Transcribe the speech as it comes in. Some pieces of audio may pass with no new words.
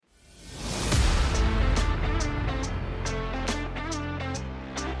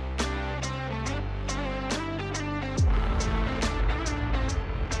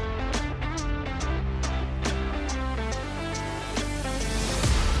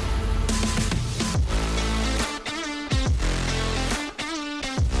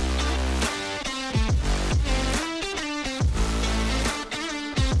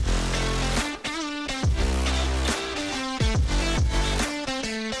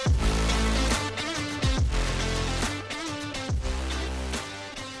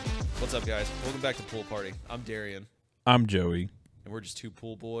What's up, guys? Welcome back to Pool Party. I'm Darian. I'm Joey. And we're just two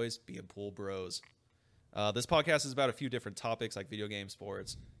pool boys being pool bros. This podcast is about a few different topics like video games,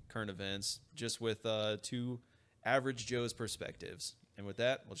 sports, current events, just with two average Joe's perspectives. And with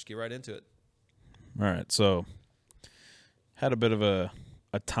that, we'll just get right into it. All right, so had a bit of a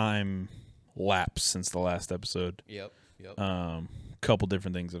time lapse since the last episode. Yep. Couple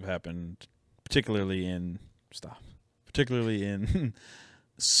different things have happened, particularly in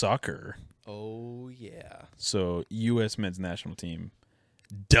soccer. Oh, yeah. So, U.S. men's national team,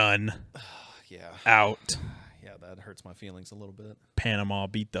 done. Yeah. Out. Yeah, that hurts my feelings a little bit. Panama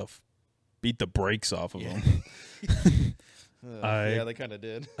beat the brakes off of them. Yeah, they kind of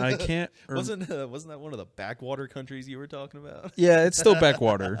did. I can't. Wasn't that one of the backwater countries you were talking about? Yeah, it's still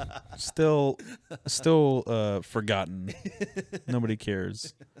backwater. Still forgotten. Nobody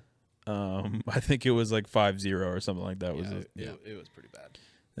cares. I think it was like 5-0 or something like that. It was pretty bad.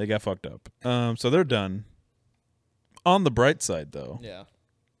 They got fucked up. So they're done. On the bright side, though, Yeah.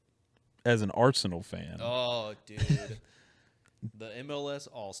 as an Arsenal fan, Oh, dude. The MLS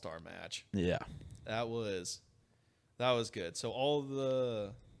All-Star match. yeah, That was good. So all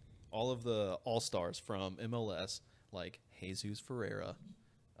of the All-Stars from MLS, like Jesus Ferreira,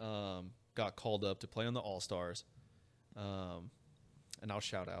 got called up to play on the All-Stars. And I'll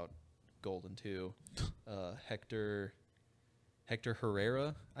shout out Golden too. Hector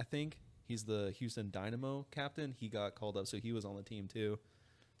Herrera, I think. He's the Houston Dynamo captain. He got called up, so he was on the team too.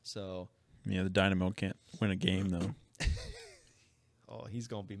 So yeah, the Dynamo can't win a game though. oh, he's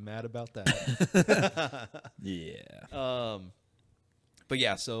gonna be mad about that. Yeah. But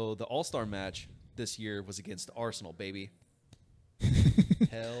yeah, so the All-Star match this year was against Arsenal, baby.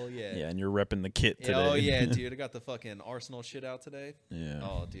 Hell yeah. Yeah, and you're repping the kit today. Oh yeah, dude. I got the fucking Arsenal shit out today. Yeah.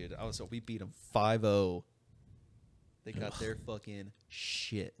 Oh, dude. We beat them 5-0. They got their fucking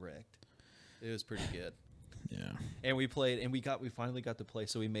shit wrecked. It was pretty good. Yeah. And we played, and we finally got to play.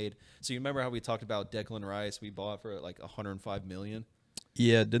 So you remember how we talked about Declan Rice? We bought for like $105 million.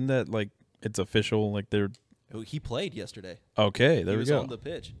 Yeah, didn't that it's official? Like they're He played yesterday. okay. There he we was go. on the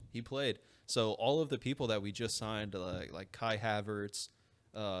pitch. He played. So all of the people that we just signed, like Kai Havertz,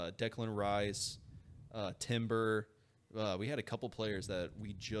 Declan Rice, Timber, we had a couple players that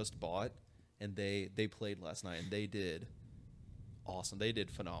we just bought, and they played last night, and they did awesome. They did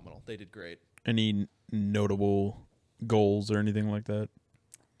phenomenal. They did great. Any notable goals or anything like that?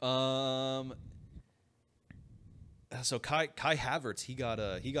 So Kai Havertz, he got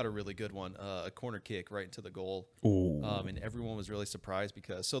a really good one, a corner kick right into the goal. Ooh. And everyone was really surprised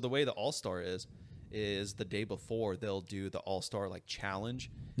because the way the All-Star is the day before they'll do the All-Star challenge.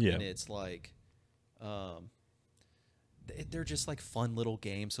 Yeah. And it's they're just fun little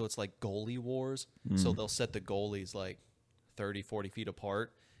games. So it's like goalie wars. So they'll set the goalies 30, 40 feet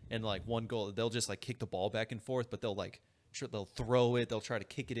apart, and one goal, they'll just kick the ball back and forth, but they'll they'll throw it, they'll try to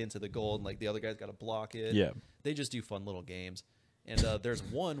kick it into the goal, and the other guy's got to block it. Yeah. They just do fun little games. And there's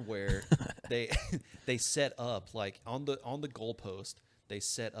one where they set up on the goalpost, they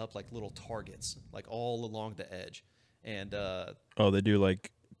set up little targets all along the edge. And they do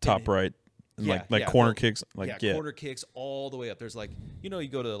top right, and corner kicks, corner kicks all the way up. There's you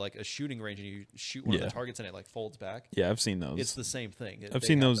go to a shooting range and you shoot one of the targets and it folds back. Yeah, I've seen those. It's the same thing. I've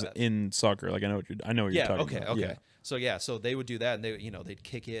seen those in soccer. I know what you're talking about. Okay. So they would do that, and they'd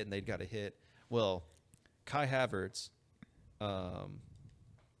kick it and they'd got to hit. Well, Kai Havertz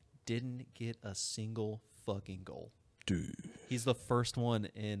didn't get a single fucking goal. Dude. He's the first one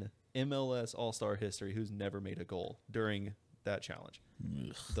in MLS All-Star history who's never made a goal during that challenge.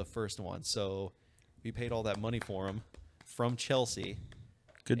 Ugh. The first one. So we paid all that money for him from Chelsea.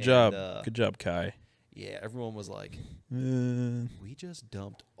 Good job, Kai. Yeah, everyone was like, we just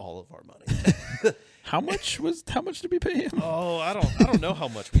dumped all of our money. How much did we pay him? Oh, I don't know how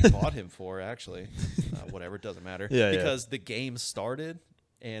much we bought him for, actually. Whatever, it doesn't matter. Because the game started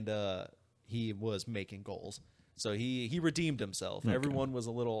and he was making goals. So he redeemed himself. Okay. Everyone was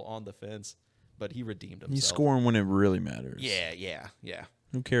a little on the fence, but he redeemed himself. He's scoring when it really matters. Yeah.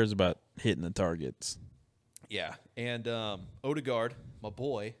 Who cares about hitting the targets? Yeah. And Odegaard, my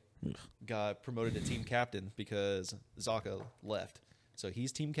boy, got promoted to team captain because Zaka left. So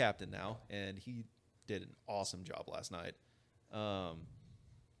he's team captain now, and he did an awesome job last night.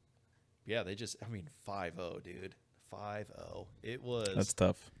 Yeah, 5-0, dude. 5-0. It was... That's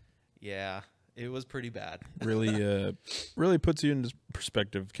tough. Yeah, it was pretty bad. Really puts you into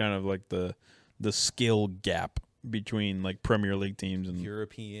perspective, kind of the skill gap between Premier League teams and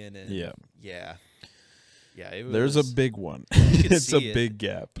European and... Yeah. It was, there's a big one. It's a big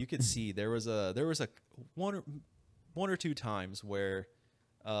gap. You could see there was a one or two times where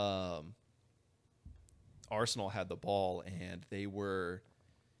Arsenal had the ball and they were,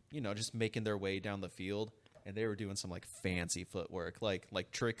 just making their way down the field, and they were doing some like fancy footwork,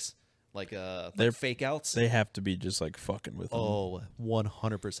 like tricks, like fake outs. They have to be just like fucking with them. Oh,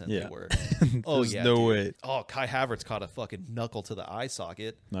 100% Yeah. they were. Oh There's yeah, no dude. way. Oh, Kai Havertz caught a fucking knuckle to the eye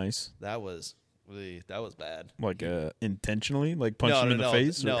socket. Nice. That was bad. Like intentionally, like punching him in the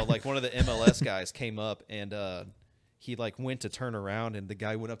face. No, or? like one of the MLS guys came up and he like went to turn around, and the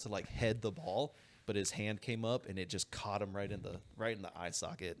guy went up to like head the ball, but his hand came up and it just caught him right in the eye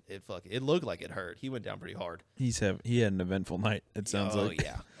socket. It looked like it hurt. He went down pretty hard. He had an eventful night. It sounds like.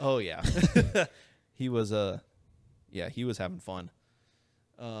 Oh yeah. He was he was having fun.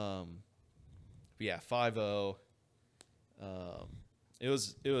 But yeah, 5-0. It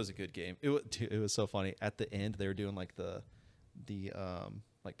was a good game. It was so funny. At the end, they were doing like the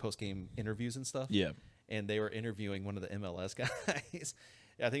like post game interviews and stuff. Yeah. And they were interviewing one of the MLS guys.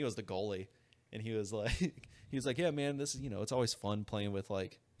 I think it was the goalie, and he was like, yeah, man, this is it's always fun playing with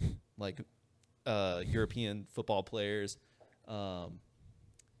like European football players, but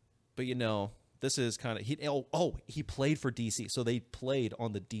this is kind of he played for DC, so they played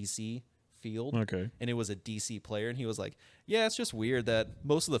on the DC field. Okay. And it was a DC player, and he was like, yeah, it's just weird that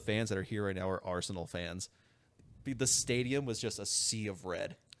most of the fans that are here right now are Arsenal fans. The stadium was just a sea of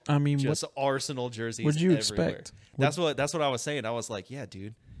red. I mean, just Arsenal jerseys. What'd you everywhere. expect? That's what I was saying. I was like, yeah,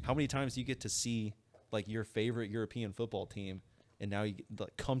 dude, how many times do you get to see like your favorite European football team, and now you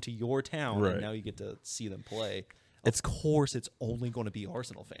like, come to your town, right. and now you get to see them play? Of course, it's only going to be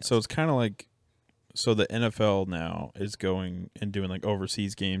Arsenal fans. So it's kind of like, so the NFL now is going and doing like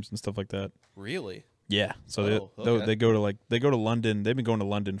overseas games and stuff like that. Really? Yeah. So they go to London. They've been going to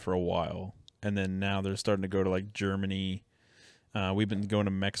London for a while, and then now they're starting to go to like Germany. We've been going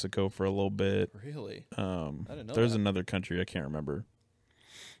to Mexico for a little bit. Really? I didn't know there's that. another country I can't remember,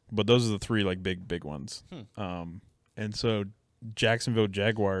 but those are the three like big ones. And so Jacksonville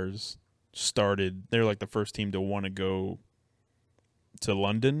Jaguars started. They're like the first team to want to go to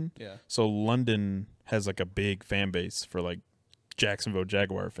London. Yeah. So London has like a big fan base for like Jacksonville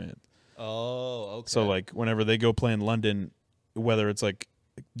Jaguar fans. Oh, okay. So like whenever they go play in London, whether it's like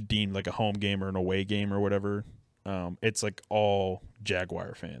deemed like a home game or an away game or whatever, it's like all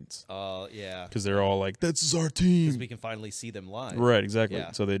Jaguar fans. Yeah. Because they're all like, "This is our team." Because we can finally see them live. Right, exactly.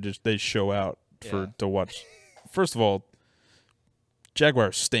 Yeah. So they show out to watch. First of all,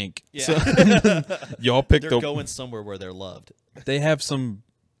 Jaguars stink. Yeah. So y'all picked They're going somewhere where they're loved. They have some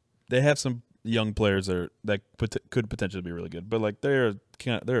young players that could potentially be really good, but like they're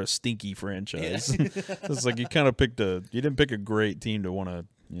a stinky franchise. Yeah. It's like you didn't pick a great team to want to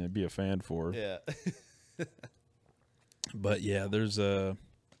be a fan for. Yeah. But yeah, there's I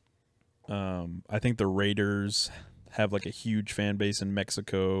think the Raiders have like a huge fan base in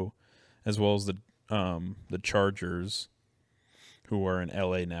Mexico, as well as the Chargers, who are in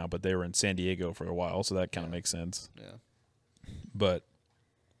LA now, but they were in San Diego for a while, so that kind of makes sense. Yeah. But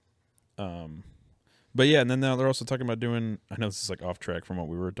yeah, and then now they're also talking about doing. I know this is like off track from what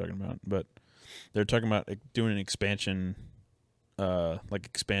we were talking about, but they're talking about like, doing an expansion, like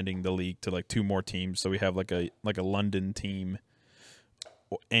expanding the league to like 2 more teams. So we have like a London team,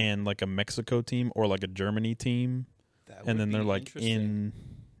 and like a Mexico team, or like a Germany team, and then they're like in,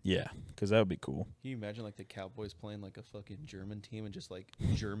 because that would be cool. Can you imagine like the Cowboys playing like a fucking German team and just like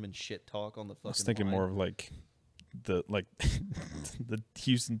German shit talk on the fucking? I was thinking line? more of like the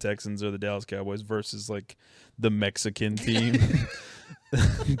Houston Texans or the Dallas Cowboys versus like the Mexican team.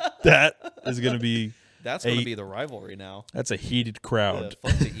 That is going to be. That's going to be the rivalry now. That's a heated crowd.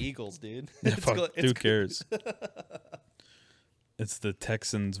 Fuck the Eagles, dude. Who cares? It's the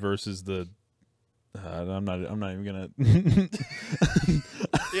Texans versus the. I'm not even gonna.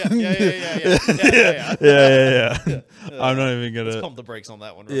 Yeah. I'm not even gonna. Let's pump the brakes on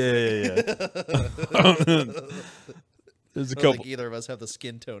that one. There's a I don't couple. think either of us have the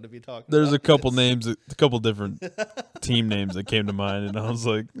skin tone to be talking. There's about a couple this. names, a couple different team names that came to mind, and I was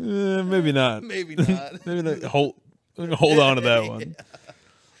like, maybe not. Maybe not. Maybe not. Hold on to that one.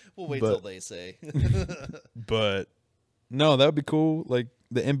 We'll wait till they say. But no, that would be cool. Like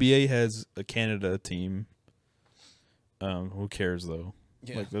the NBA has a Canada team. Who cares though?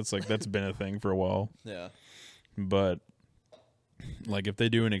 Yeah. That's been a thing for a while. Yeah. But like if they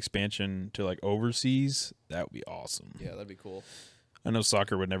do an expansion to like overseas, that would be awesome. Yeah, that'd be cool. I know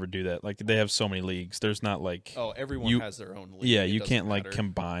soccer would never do that. Like they have so many leagues. There's not like everyone has their own league. Yeah, It you doesn't can't like matter.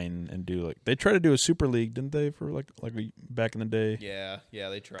 combine and do like they tried to do a super league, didn't they? For like back in the day. Yeah,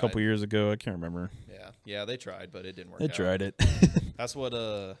 they tried. A couple years ago, I can't remember. Yeah, they tried, but it didn't work. They out. tried it. That's what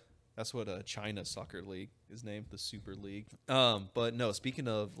That's what China Soccer League is named, the Super League. But no, speaking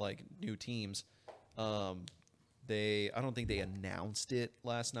of like new teams, I don't think they announced it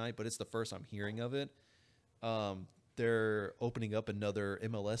last night, but it's the first I'm hearing of it. They're opening up another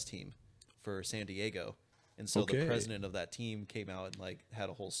MLS team for San Diego, and so the president of that team came out and like had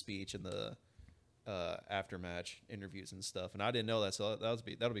a whole speech in the after match interviews and stuff. And I didn't know that, so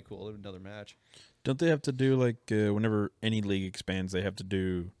that'll be cool. Another match. Don't they have to do like whenever any league expands, they have to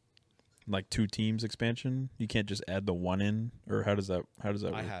do like 2 teams expansion? You can't just add the one in, or how does that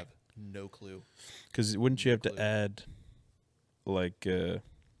work? I have no clue. Because wouldn't you have to add like we're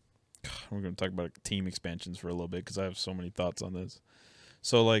going to talk about team expansions for a little bit because I have so many thoughts on this.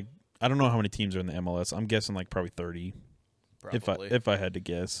 So like I don't know how many teams are in the MLS. I'm guessing like probably 30. Probably. If I had to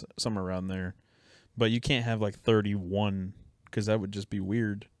guess, somewhere around there. But you can't have like 31 because that would just be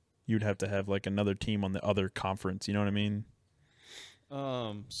weird. You'd have to have like another team on the other conference. You know what I mean?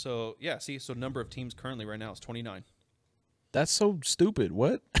 So number of teams currently right now is 29. That's so stupid.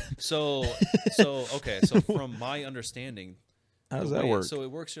 What? So from my understanding, how does that work? So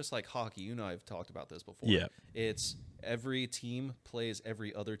it works just like hockey. You know, I've talked about this before. Yeah. It's every team plays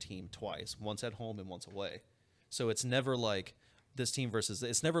every other team twice, once at home and once away. So it's never like this team versus.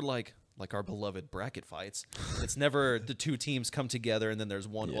 It's never like our beloved bracket fights. It's never the 2 teams come together and then there's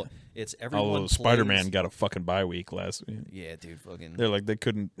one. Yeah. It's everyone. Although Spider-Man got a fucking bye week last week. Yeah, dude, fucking. They're like they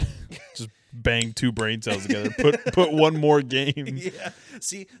couldn't just bang 2 brain cells together. Put one more game. Yeah.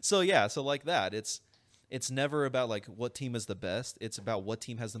 See, so like that. It's never about like what team is the best. It's about what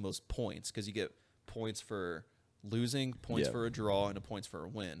team has the most points because you get points for losing, points for a draw, and points for a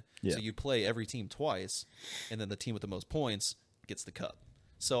win. Yeah. So you play every team twice, and then the team with the most points gets the cup.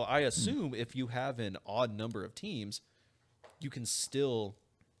 So I assume if you have an odd number of teams, you can still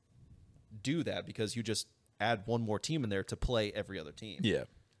do that because you just add one more team in there to play every other team. Yeah.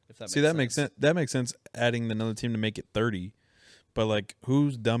 If that makes sense. That makes sense adding another team to make it 30. But like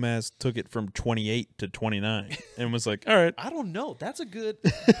whose dumbass took it from 28 to 29 and was like, "All right, I don't know. That's a good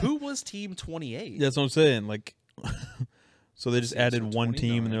Who was team 28?" That's what I'm saying. Like so they just added one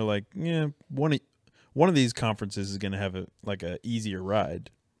team and they're like, "Yeah, one of these conferences is going to have a easier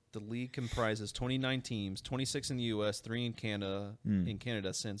ride." The league comprises 29 teams, 26 in the U.S., 3 in Canada. In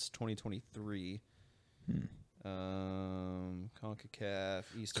Canada since 2023. CONCACAF,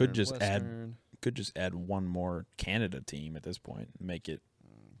 Eastern, Western. Could just add one more Canada team at this point and make it.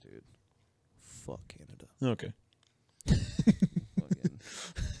 Dude, fuck Canada. Okay.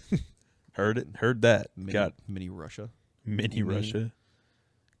 Heard that. Got mini Russia. Mini Russia.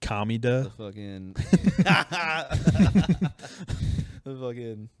 Kamida.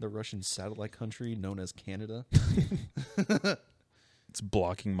 The Russian satellite country known as Canada. It's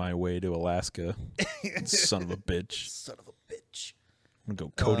blocking my way to Alaska. Son of a bitch. Son of a bitch. I'm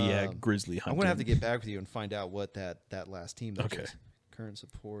going to go Kodiak grizzly hunting. I'm going to have to get back with you and find out what that last team is. Okay. Current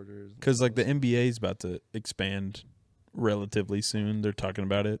supporters. Because like the NBA is about to expand relatively soon. They're talking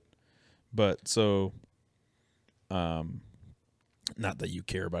about it. But so, not that you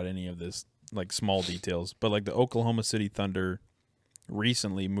care about any of this, like small details, but like the Oklahoma City Thunder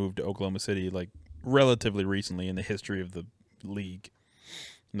recently moved to Oklahoma City, like relatively recently in the history of the league.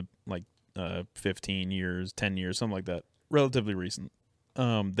 15 years, 10 years, something like that. Relatively recent.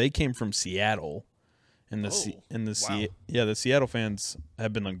 They came from Seattle, and the Seattle fans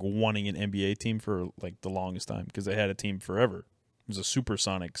have been like wanting an NBA team for like the longest time because they had a team forever. It was a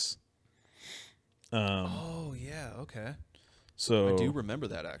Supersonics. Okay. So I do remember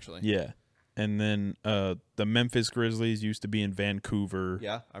that actually. Yeah, and then the Memphis Grizzlies used to be in Vancouver.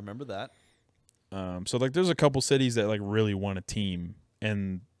 Yeah, I remember that. So like, there's a couple cities that like really want a team,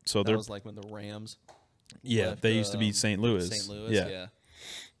 and so that was like when the Rams. Yeah, they used to be St. Louis. St. Louis, yeah.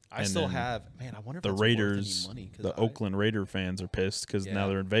 I wonder if the Raiders, the Oakland Raider fans are pissed because now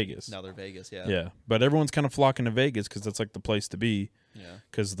they're in Vegas. Now they're Vegas, yeah. Yeah, but everyone's kind of flocking to Vegas because that's like the place to be. Yeah.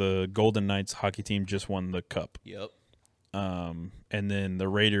 Because the Golden Knights hockey team just won the cup. Yep. And then the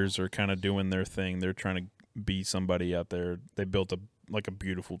Raiders are kind of doing their thing. They're trying to be somebody out there. They built a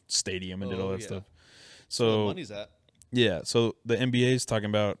beautiful stadium and did all that stuff. So where the money's at. Yeah, so the NBA is talking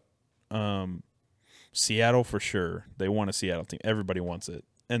about Seattle for sure. They want a Seattle team. Everybody wants it.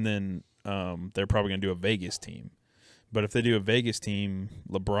 And then they're probably going to do a Vegas team. But if they do a Vegas team,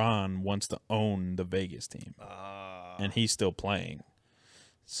 LeBron wants to own the Vegas team. And he's still playing.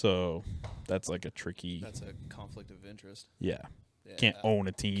 So that's like a tricky... That's a conflict of interest. Yeah. Can't own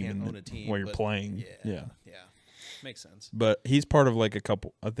a team while you're playing. Yeah. Makes sense. But he's part of like a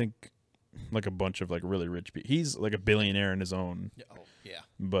couple... I think like a bunch of like really rich people. He's like a billionaire in his own. Yeah.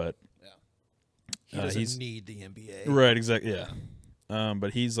 But... He doesn't need the NBA. Right, exactly, yeah.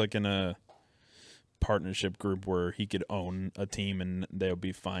 but he's like in a partnership group where he could own a team and they'll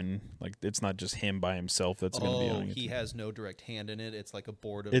be fine. Like it's not just him by himself that's going to be owning it. He has no direct hand in it. It's like a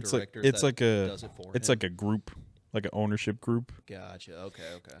board of It's directors does it for him. It's like a group, like an ownership group. Gotcha. Okay.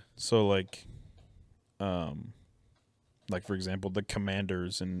 So like for example, the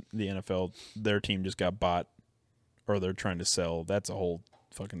Commanders in the NFL, their team just got bought or they're trying to sell. That's a whole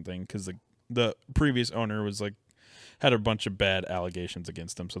fucking thing because the previous owner was like had a bunch of bad allegations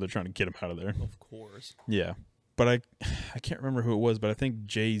against him, so they're trying to get him out of there. Of course. Yeah. But I can't remember who it was, but I think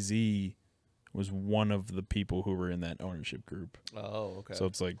Jay-Z was one of the people who were in that ownership group. Oh, okay. So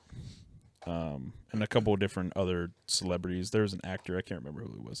it's like and a couple of different other celebrities. There was an actor, I can't remember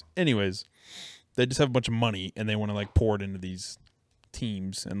who it was. Anyways, they just have a bunch of money and they want to like pour it into these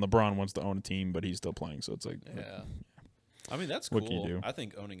teams, and LeBron wants to own a team, but he's still playing, so it's like I mean, that's cool. What can you do? I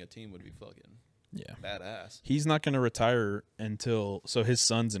think owning a team would be fucking badass. He's not going to retire until his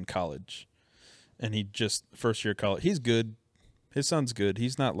son's in college, and he just first year of college. He's good. His son's good.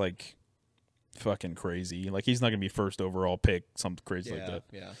 He's not like fucking crazy. Like he's not going to be first overall pick, something crazy like that.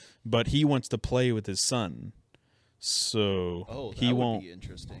 Yeah. But he wants to play with his son, so he won't. Would be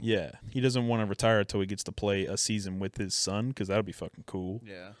interesting. Yeah, he doesn't want to retire until he gets to play a season with his son because that would be fucking cool.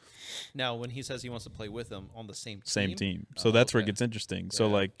 Yeah. Now, when he says he wants to play with him on the same team. So that's where it gets interesting. So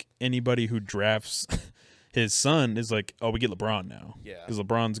like anybody who drafts his son is like, oh, we get LeBron now. Yeah. Because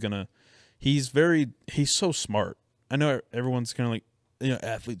LeBron's gonna. He's so smart. I know everyone's kind of like,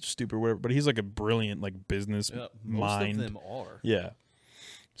 athletes are stupid or whatever, but he's like a brilliant like business mind. Most of them are. Yeah.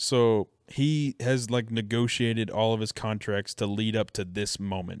 So he has like negotiated all of his contracts to lead up to this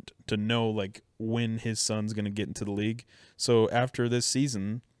moment, to know like when his son's going to get into the league. So after this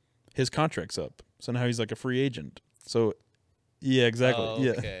season, his contract's up. So now he's like a free agent. So yeah, exactly.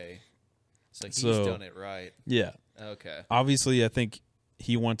 Okay. So he's done it right. Yeah. Okay. Obviously, I think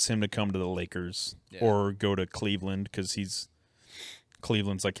he wants him to come to the Lakers or go to Cleveland because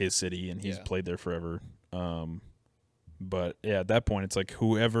Cleveland's like his city and he's played there forever. But yeah, at that point, it's like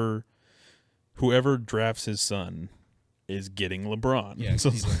whoever drafts his son is getting LeBron. Yeah, so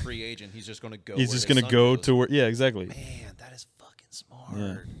he's a free agent. He's just going to go. He's just going to go to where. Yeah, exactly. Man, that is fucking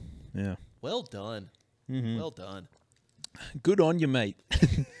smart. Yeah. Well done. Mm-hmm. Well done. Good on you, mate.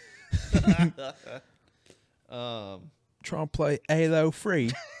 Try and play Halo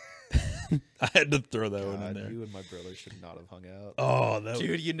 3. I had to throw that one in there. You and my brother should not have hung out. Oh,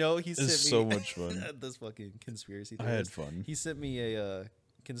 dude, he sent me so much fun. This fucking conspiracy theory. I had fun. He sent me a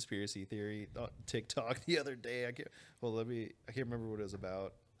conspiracy theory on TikTok the other day. I can't remember what it was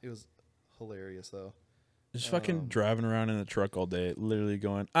about. It was hilarious though. Just fucking driving around in the truck all day, literally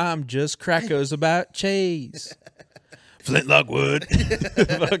going, "I'm just crackers about cheese." Flintlock wood.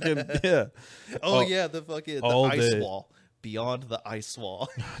 Fucking yeah. The fucking the ice wall. Beyond the ice wall.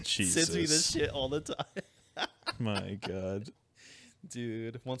 Jesus. Sends me this shit all the time. My God.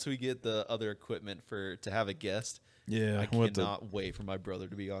 Dude, once we get the other equipment to have a guest, I cannot wait for my brother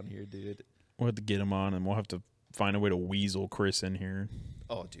to be on here, dude. We'll have to get him on and we'll have to find a way to weasel Chris in here.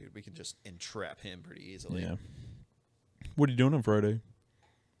 Oh, dude, we can just entrap him pretty easily. Yeah. What are you doing on Friday?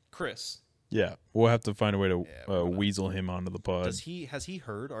 Chris. Yeah, we'll have to find a way to weasel him onto the pod. Has he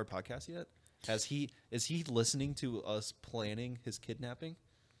heard our podcast yet? Is he listening to us planning his kidnapping?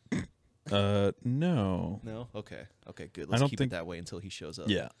 No. No? Okay, good. Let's keep it that way until he shows up.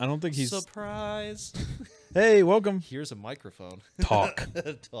 Yeah, I don't think he's... Surprise! Hey, welcome. Here's a microphone. Talk.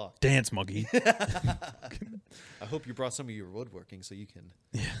 Talk. Dance, monkey. I hope you brought some of your woodworking so you can...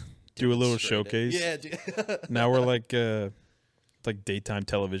 Do a little showcase. Yeah, dude. Now we're like daytime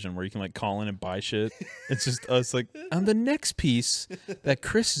television where you can like call in and buy shit. It's just us like, on the next piece that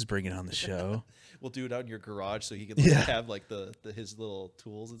Chris is bringing on the show. We'll do it out in your garage so he can have like his little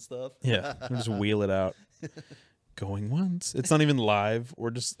tools and stuff. Yeah, we'll just wheel it out. Going once. It's not even live.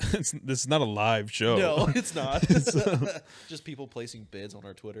 This is not a live show. No, it's not. Just people placing bids on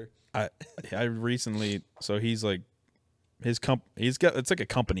our Twitter. I recently, so he's like, it's like a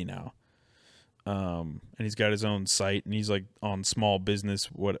company now. And he's got his own site and he's like on small business.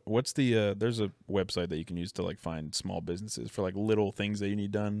 What's the there's a website that you can use to like find small businesses for like little things that you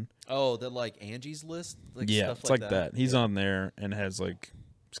need done. Oh, the like Angie's List? Like yeah, stuff it's like that. He's on there and has like,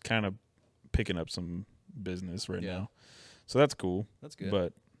 it's kind of picking up some business right now. So that's cool. That's good.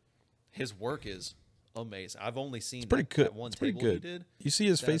 But his work is amazing. I've only seen that one it's pretty table good. he did. You see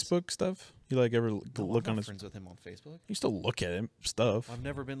his Facebook stuff? You like ever look on his... friends with him on Facebook? You still look at him stuff. I've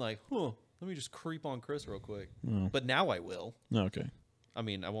never been like, let me just creep on Chris real quick. No. But now I will. Okay. I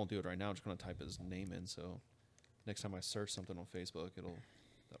mean, I won't do it right now. I'm just going to type his name in. So next time I search something on Facebook,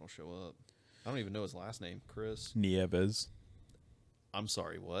 that'll show up. I don't even know his last name. Chris Nieves. I'm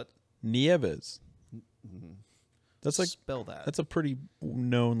sorry, what? Nieves. That's like spell that. That's a pretty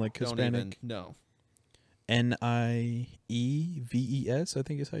known like Hispanic. Don't even, no. Nieves, I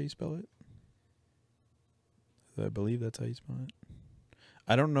think is how you spell it. I believe that's how you spell it.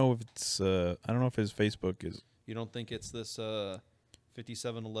 I don't know if it's. I don't know if his Facebook is. You don't think it's this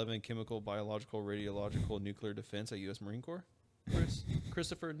 5711 Chemical, Biological, Radiological, Nuclear Defense at U.S. Marine Corps?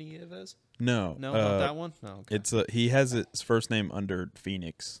 Christopher Nieves? No, not that one. No, okay. It's he has his first name under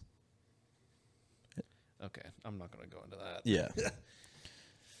Phoenix. Okay, I'm not gonna go into that. Yeah,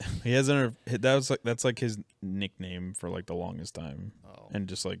 he has that's like his nickname for like the longest time, and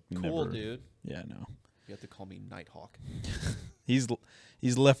just like cool, never. Dude. Yeah, no. You have to call me Nighthawk. He's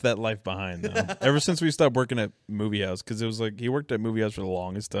left that life behind though. Ever since we stopped working at Movie House, because it was like he worked at Movie House for the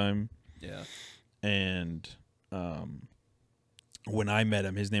longest time. Yeah, and when I met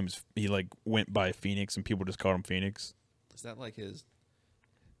him, his name was he like went by Phoenix, and people just called him Phoenix. Is that like his?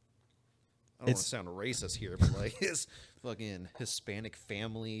 I don't want to sound racist here, but like his fucking Hispanic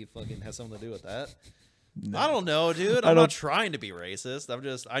family fucking has something to do with that. No. I don't know, dude. I'm not trying to be racist.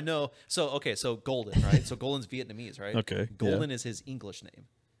 I know. So Golden, right? So Golden's Vietnamese, right? Okay. Golden is his English name.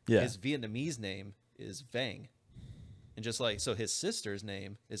 Yeah. His Vietnamese name is Vang. And just like, so his sister's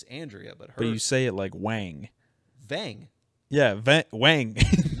name is Andrea, but you say it like Wang. Vang. Yeah, Wang.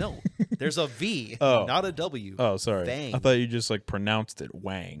 No, there's a V, oh. not a W. Oh, sorry. Vang. I thought you just like pronounced it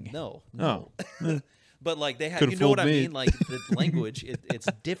Wang. No. Oh. But like they have, Could've you know what I me. mean? Like the language, it's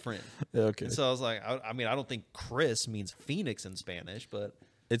different. Okay. And so I was like, I mean, I don't think Chris means Phoenix in Spanish, but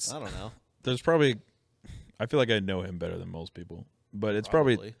I don't know. There's probably, I feel like I know him better than most people, but it's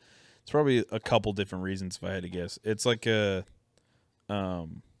probably a couple different reasons if I had to guess. It's like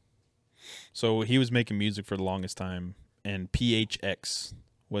so he was making music for the longest time, and PHX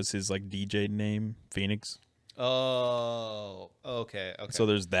was his like DJ name, Phoenix. Oh, okay. So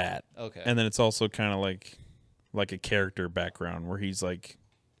there's that. Okay. And then it's also kind of like a character background where he's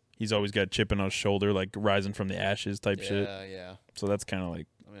always got a chip on his shoulder, like rising from the ashes type shit. Yeah. So that's kind of like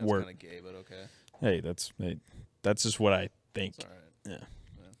that's kind of gay, but okay. Hey, that's just what I think. It's all right. Yeah.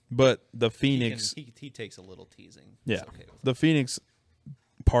 But the Phoenix, he takes a little teasing. Yeah. Okay the Phoenix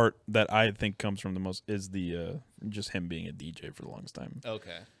part that I think comes from the most is the just him being a DJ for the longest time.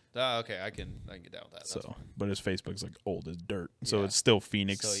 Okay. Okay, I can get down with that. So, but his Facebook's like old as dirt, so it's still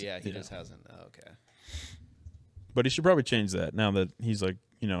Phoenix. So yeah, he just hasn't. Okay. But he should probably change that now that he's like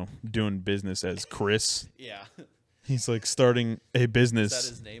doing business as Chris. Yeah. He's like starting a business. Is that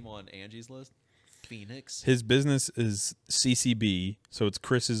his name on Angie's list? Phoenix. His business is CCB, so it's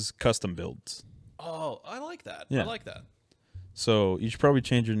Chris's Custom Builds. Oh, I like that. Yeah. I like that. So you should probably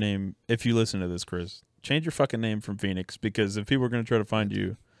change your name if you listen to this, Chris. Change your fucking name from Phoenix, because if people are going to try to find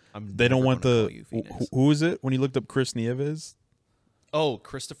you, they don't want who is it when you looked up Chris Nieves? Oh,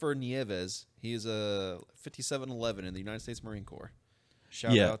 Christopher Nieves. He is a 5711 in the United States Marine Corps.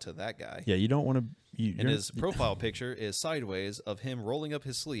 Shout out to that guy. Yeah, you don't want to. And his profile picture is sideways of him rolling up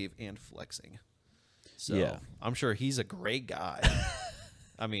his sleeve and flexing. So yeah. I'm sure he's a great guy.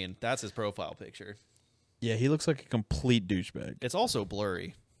 I mean, that's his profile picture. Yeah, he looks like a complete douchebag. It's also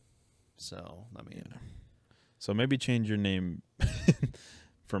blurry. So, I mean. Yeah. So maybe change your name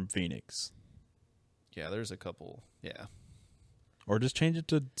from Phoenix. Yeah, there's a couple. Yeah. Or just change it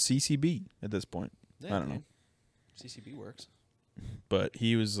to CCB at this point. Yeah, I don't know. CCB works. But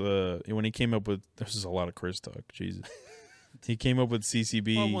he was, when he came up with, this is a lot of Chris talk, Jesus. He came up with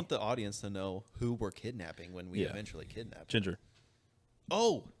CCB. Well, I want the audience to know who we're kidnapping when we eventually kidnap. Ginger.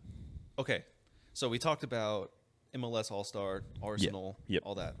 Oh, okay. So we talked about MLS All-Star, Arsenal,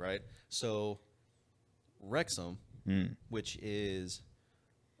 all that, right? So Wrexham, which is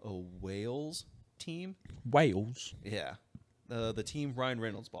a Wales team. Wales? Yeah. The team Ryan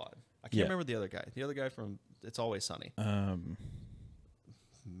Reynolds bought. I can't remember the other guy. The other guy from It's Always Sunny.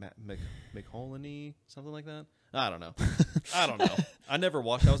 McHolney, something like that. I don't know. I never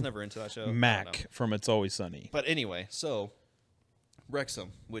watched. I was never into that show. Mac from It's Always Sunny. But anyway, so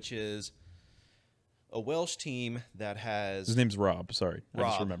Wrexham, which is a Welsh team that has... His name's Rob. Sorry. Rob. I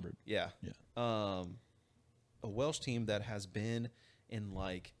just remembered. Yeah. A Welsh team that has been in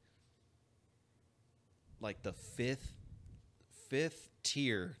like the fifth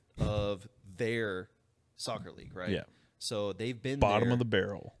tier of their soccer league, right? Yeah. So they've been bottom of the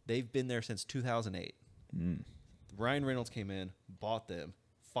barrel. They've been there since 2008. Ryan Reynolds came in, bought them,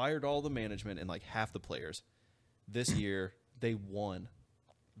 fired all the management and like half the players. This year they won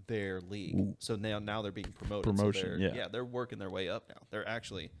their league. Ooh. So now they're being promoted. Promotion, so they're working their way up now. They're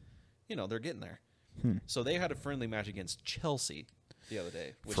actually, they're getting there. So they had a friendly match against Chelsea the other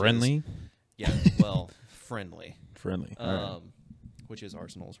day. Friendly? Yeah, well, friendly. Friendly. which is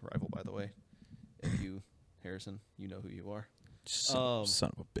Arsenal's rival, by the way. If you, Harrison, you know who you are. Son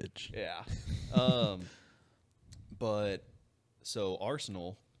of a bitch. Yeah. But so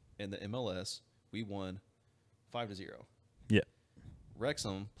Arsenal in the MLS, we won 5-0. Yeah.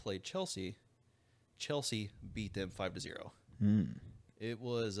 Wrexham played Chelsea. Chelsea beat them 5-0. It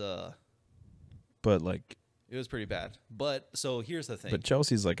was But like, it was pretty bad. But so here's the thing. but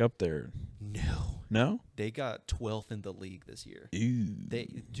Chelsea's like up there. No. They got 12th in the league this year. Ew.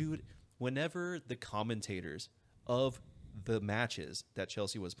 Dude, whenever the commentators of the matches that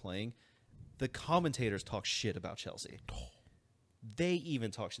Chelsea was playing, the commentators talk shit about Chelsea. They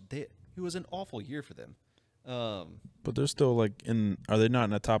even talk shit. It was an awful year for them. But they're still like in. Are they not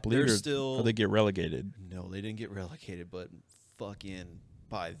in a top league? Or they get relegated? No, they didn't get relegated, but fucking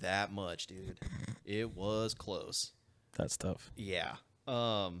by that much, dude. It was close. That's tough. Yeah.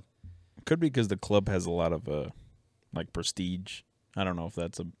 Could be because the club has a lot of like prestige. I don't know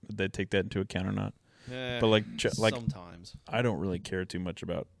if they take that into account or not. But like sometimes I don't really care too much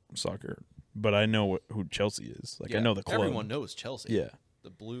about soccer, but I know who Chelsea is. Like, I know the club. Everyone knows Chelsea. Yeah. The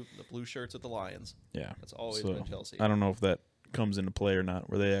blue shirts with the Lions. Yeah. That's always been Chelsea. I don't know if that comes into play or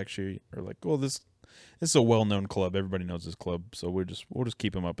not, where they actually are like, well, this is a well-known club. Everybody knows this club, so we'll just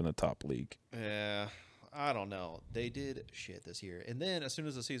keep them up in the top league. Yeah. I don't know. They did shit this year. And then as soon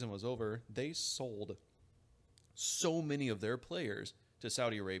as the season was over, they sold so many of their players to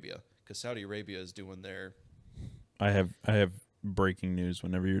Saudi Arabia because Saudi Arabia is doing their... I have breaking news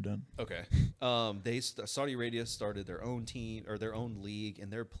whenever you're done. Okay. Saudi Arabia started their own team or their own league, and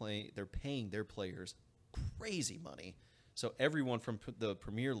they're paying their players crazy money. So everyone from the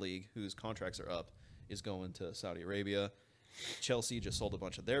Premier League whose contracts are up is going to Saudi Arabia. Chelsea just sold a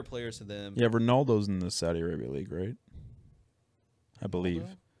bunch of their players to them. Yeah, Ronaldo's in the Saudi Arabia league, right? I believe.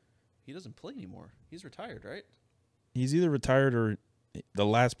 He doesn't play anymore. He's retired, right? He's either retired or the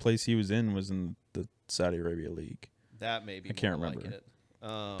last place he was in the Saudi Arabia league. That may be. I can't remember. Like it.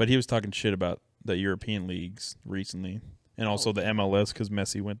 But he was talking shit about the European leagues recently, and also the MLS because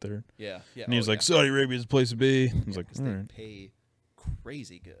Messi went there. Yeah. And he was like, Saudi Arabia's the place to be. I was like, all they right. pay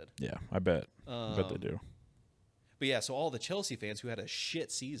crazy good. Yeah, I bet. I bet they do. But yeah, so all the Chelsea fans who had a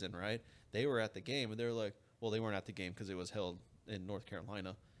shit season, right? They were at the game, and they were like, well, they weren't at the game because it was held in North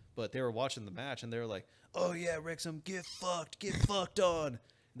Carolina, but they were watching the match, and they were like, oh yeah, Wrexham, get fucked on. And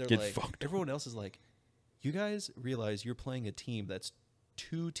they're like, everyone else is like, you guys realize you're playing a team that's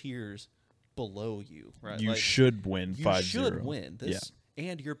 2 tiers below you, right? You should win 5-0. You should win this,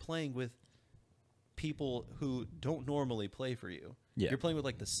 and you're playing with people who don't normally play for you. Yeah. You're playing with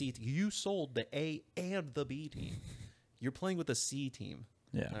like the C team. You sold the A and the B team. You're playing with the C team.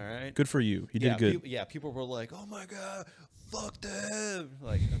 Yeah. All right. Good for you. You did good. People were like, "Oh my god, fuck them!"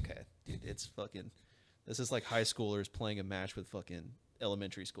 Like, okay, dude, it's fucking. This is like high schoolers playing a match with fucking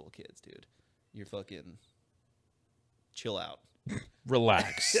elementary school kids, dude. You're fucking chill out.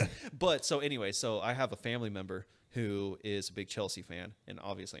 Relax. But so anyway, so I have a family member who is a big Chelsea fan, and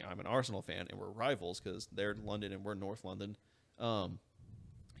obviously I'm an Arsenal fan, and we're rivals because they're in London and we're North London.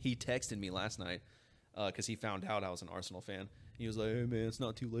 He texted me last night because he found out I was an Arsenal fan. He was like, hey, man, it's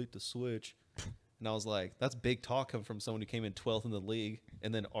not too late to switch. And I was like, that's big talk coming from someone who came in 12th in the league,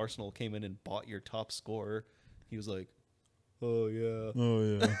 and then Arsenal came in and bought your top scorer. He was like, oh,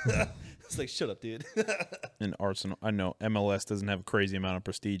 yeah. It's like, shut up, dude. And Arsenal, I know MLS doesn't have a crazy amount of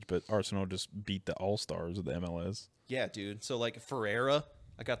prestige, but Arsenal just beat the All-Stars of the MLS. Yeah, dude. So, like, Ferreira,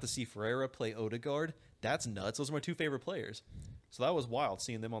 I got to see Ferreira play Odegaard. That's nuts. Those are my 2 favorite players. So that was wild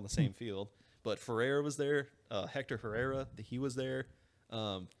seeing them on the same field. But Ferreira was there. Hector Herrera, he was there.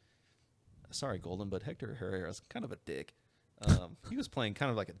 Sorry, Golden, but Hector Herrera's kind of a dick. He was playing kind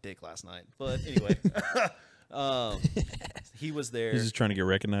of like a dick last night. But anyway, he was there. He's just trying to get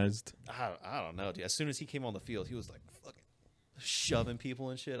recognized. I don't know, dude. As soon as he came on the field, he was like fucking shoving people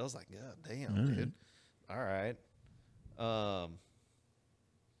and shit. I was like, God damn, dude. All right. But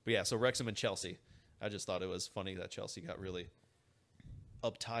yeah, so Wrexham and Chelsea. I just thought it was funny that Chelsea got really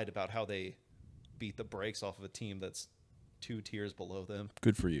uptight about how they beat the brakes off of a team that's 2 tiers below them.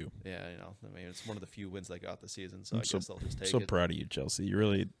 Good for you. Yeah, you know, I mean, it's one of the few wins they got this season, so I guess they'll just take it. So proud of you, Chelsea. You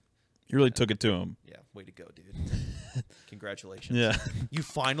really took it to them. Yeah, way to go, dude. Congratulations. Yeah. You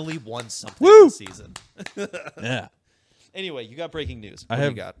finally won something this season. Yeah. Anyway, you got breaking news. What do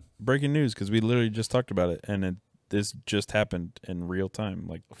you got? Breaking news because we literally just talked about it, and this just happened in real time,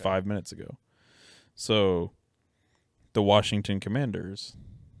 like 5 minutes ago. So, the Washington Commanders.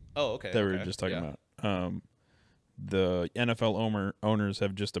 Oh, okay. That we were just talking about. The NFL owners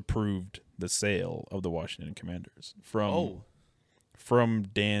have just approved the sale of the Washington Commanders from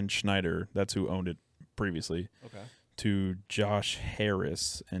Dan Schneider, that's who owned it previously, to Josh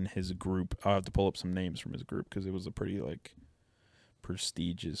Harris and his group. I'll have to pull up some names from his group because it was a pretty like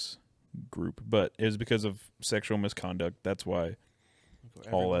prestigious group, but it was because of sexual misconduct. That's why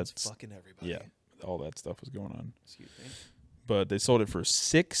all that's fucking everybody. Yeah, all that stuff was going on. Excuse me. But they sold it for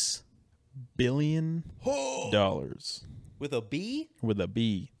 $6 billion With a B. with a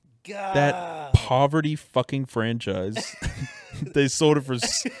B. God. That poverty fucking franchise. They sold it for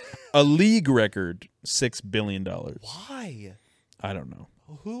a league record $6 billion. Why? I don't know.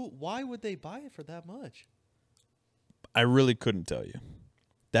 Why would they buy it for that much? I really couldn't tell you.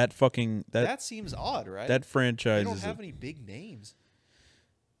 That seems odd, right? That franchise they don't have any big names.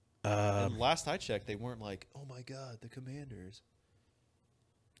 And last I checked, they weren't like, oh my God, the Commanders.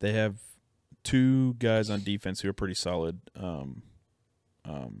 They have 2 guys on defense who are pretty solid.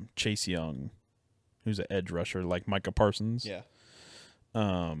 Chase Young, who's an edge rusher like Micah Parsons. Yeah.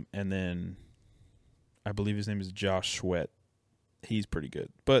 And then I believe his name is Josh Sweat. He's pretty good,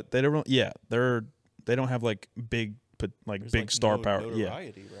 but they don't. Yeah, they don't have like big star power.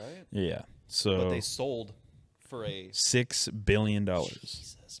 Notoriety, right? Yeah. So, but they sold for a $6 billion.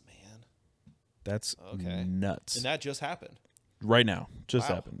 Jesus, man, that's nuts. And that just happened right now. Just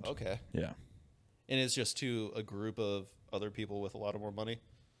wow. happened. Okay. Yeah. And it's just to a group of other people with a lot of more money.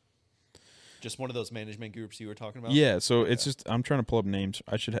 Just one of those management groups you were talking about? Yeah, so it's just I'm trying to pull up names.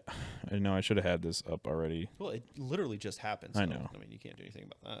 I should have had this up already. Well, it literally just happened. So, I know. I mean, you can't do anything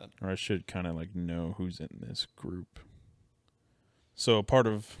about that. Or I should kind of like know who's in this group. So part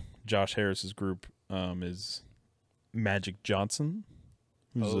of Josh Harris's group is Magic Johnson,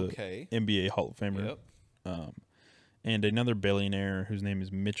 who's a NBA Hall of Famer. Yep. And another billionaire whose name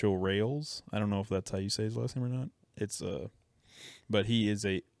is Mitchell Rales. I don't know if that's how you say his last name or not. But he is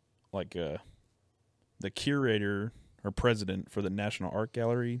the curator or president for the National Art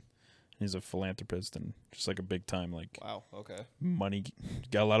Gallery. He's a philanthropist and just like a big time wow, okay. Money,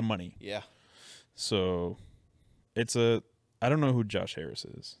 got a lot of money. Yeah. So I don't know who Josh Harris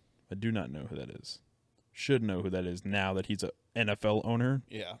is. I do not know who that is. Should know who that is now that he's a NFL owner.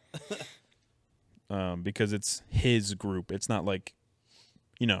 Yeah. Because it's his group. It's not like,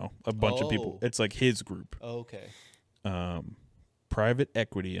 a bunch of people. It's like his group. Okay. Private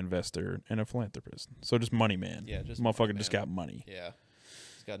equity investor and a philanthropist. So just money man. Yeah, just motherfucker just got money. Yeah.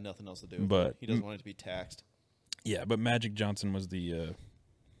 He's got nothing else to do. But he doesn't want it to be taxed. Yeah, but Magic Johnson was the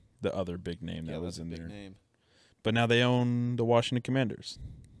other big name that was in there. Name. But now they own the Washington Commanders,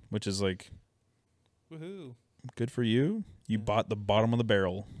 which is like, woohoo! Good for you. You bought the bottom of the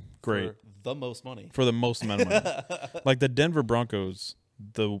barrel. Great. For the most money. For the most amount of money. Like the Denver Broncos,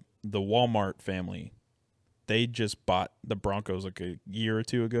 the Walmart family, they just bought the Broncos like a year or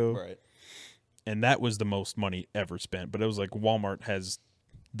two ago. Right. And that was the most money ever spent. But it was like Walmart has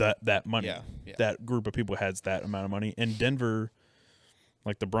that money. Yeah. That group of people has that amount of money. And Denver,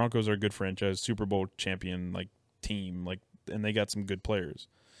 like the Broncos are a good franchise, Super Bowl champion team, and they got some good players.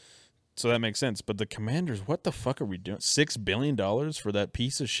 So that makes sense. But the Commanders, what the fuck are we doing? $6 billion for that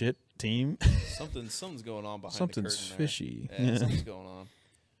piece of shit team? Something's going on behind something's the curtain fishy. Yeah, something's going on.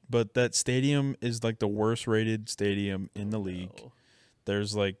 But that stadium is like the worst rated stadium in the league. No.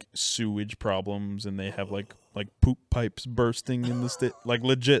 There's sewage problems, and they have like poop pipes bursting in the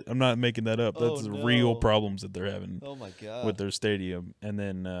legit. I'm not making that up. That's real problems that they're having. Oh my God. With their stadium. And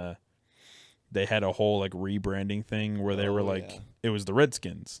then they had a whole rebranding thing where they were it was the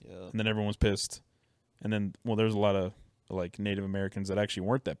Redskins. Yeah. And then everyone was pissed. And then there's a lot of Native Americans that actually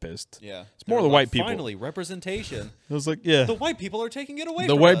weren't that pissed. Yeah. It's more the white people. Finally, representation. It was yeah. The white people are taking it away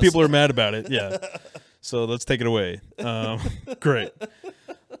The from white us. people are mad about it. Yeah. So let's take it away. Great.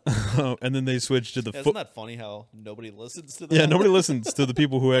 And then they switched to the Isn't that funny how nobody listens to them? Yeah, nobody listens to the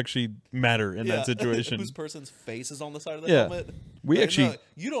people who actually matter in that situation. Whose person's face is on the side of the helmet.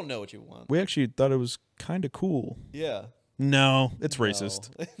 You don't know what you want. We actually thought it was kind of cool. Yeah. No, it's racist.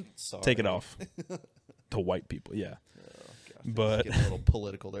 Sorry. Take it off. To white people, yeah. But getting a little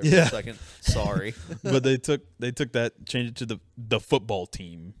political there for a second. Sorry. But they took that, changed it to the football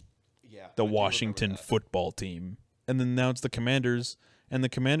team. Yeah. The Washington football team. And then now it's the Commanders, and the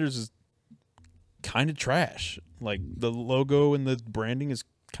Commanders is kind of trash. The logo and the branding is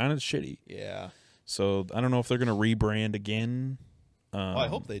kind of shitty. Yeah. So I don't know if they're going to rebrand again. Well, I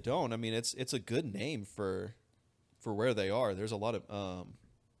hope they don't. I mean, it's a good name for where they are. There's a lot of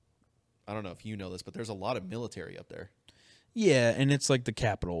I don't know if you know this, but there's a lot of military up there. Yeah, and it's the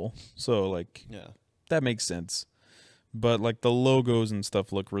capital, so yeah, that makes sense. But the logos and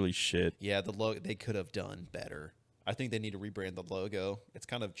stuff look really shit. Yeah, the logo they could have done better. I think they need to rebrand the logo. It's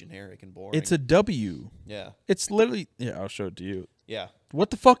kind of generic and boring. It's a W. Yeah. It's literally I'll show it to you. Yeah. What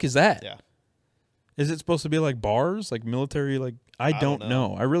the fuck is that? Yeah. Is it supposed to be like bars, like military? Like I don't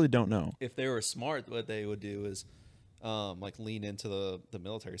know. I really don't know. If they were smart, what they would do is like lean into the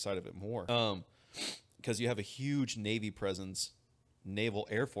military side of it more. Because you have a huge Navy presence, naval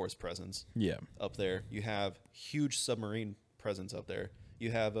Air Force presence. Yeah. Up there, you have huge submarine presence up there.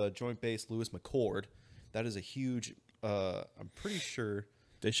 You have a Joint Base Lewis McChord. That is a huge. I'm pretty sure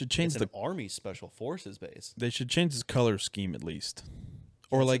they should change the Army Special Forces base. They should change the color scheme at least,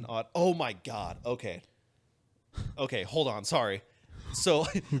 or like. Oh my God. Okay, hold on. Sorry. So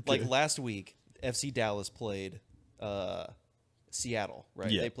like last week, FC Dallas played Seattle,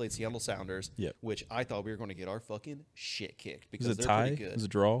 right? Yeah. They played Seattle Sounders, Yep. which I thought we were going to get our fucking shit kicked because Was it they're tie? pretty good. Was it a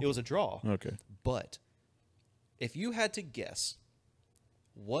draw? It was a draw. Okay. But if you had to guess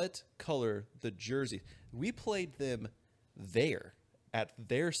what color the jersey, we played them there at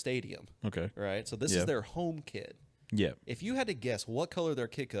their stadium. Okay. Right? So this is their home kit. Yeah. If you had to guess what color their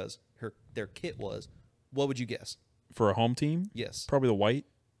kit was, what would you guess? For a home team? Yes. Probably the white.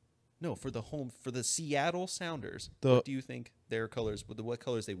 No, for the Seattle Sounders. What do you think their colors? What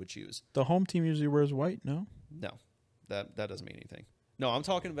colors they would choose? The home team usually wears white. No. No, that doesn't mean anything. No, I'm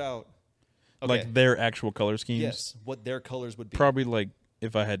talking about like their actual color schemes. Yes, what their colors would be. Probably like,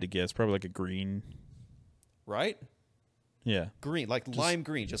 if I had to guess, probably like a green. Right. Yeah. Green, like lime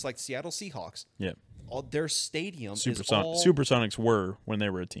green, just like Seattle Seahawks. Yeah. All their stadium Supersonics were when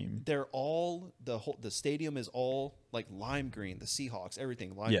they were a team. They're all the stadium is all like lime green. The Seahawks,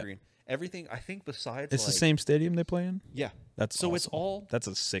 everything lime green. Everything, I think, besides it's the same stadium they play in. Yeah, that's so awesome. It's all that's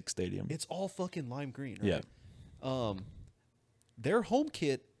a sick stadium. It's all fucking lime green. Right? Yeah. Their home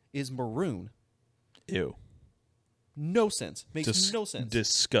kit is maroon. Ew. No sense. Makes no sense.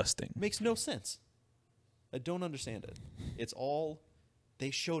 Disgusting. Makes no sense. I don't understand it. It's all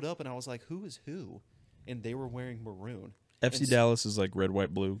they showed up and I was like, who is who? And they were wearing maroon. FC Dallas is like red,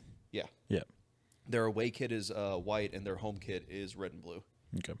 white, blue. Yeah. Yeah. Their away kit is white and their home kit is red and blue.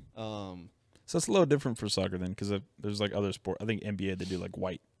 Okay. So it's a little different for soccer then, because there's like other sport. I think NBA they do like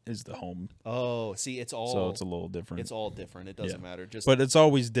white is the home. Oh, see, it's all so it's a little different. It's all different. It doesn't matter. But it's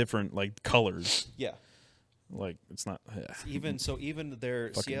always different, like colors. Yeah. Like it's not even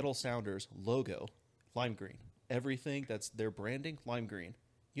their Seattle Sounders logo, lime green. Everything that's their branding, lime green.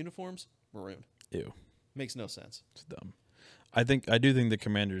 Uniforms, maroon. Ew. Makes no sense. It's dumb. I do think the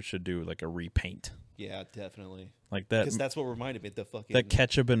Commanders should do like a repaint. Yeah, definitely. Like that, because that's what reminded me of the fucking that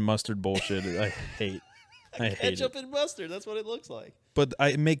ketchup and mustard bullshit. I hate. I hate ketchup and mustard. That's what it looks like. But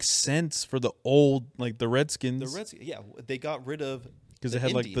it makes sense for the old, like the Redskins. The Redskins, yeah, they got rid of because they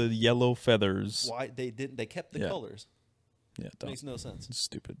had like the yellow feathers. Why they didn't? They kept the colors. Yeah, makes no sense. It's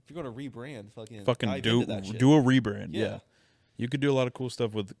stupid. If you're going to rebrand, fucking do a rebrand. Yeah, you could do a lot of cool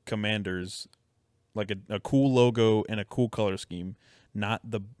stuff with Commanders, like a cool logo and a cool color scheme, not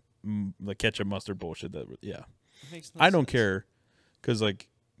the ketchup mustard bullshit. I don't care because like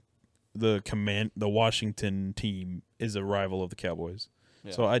the Washington team is a rival of the Cowboys.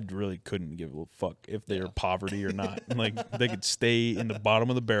 Yeah. So I really couldn't give a fuck if they're poverty or not. Like they could stay in the bottom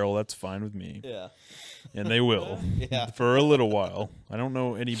of the barrel. That's fine with me. Yeah, and they will. For a little while. I don't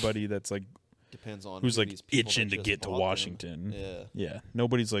know anybody that's like depends on who's like itching to get to Washington. Them. Yeah.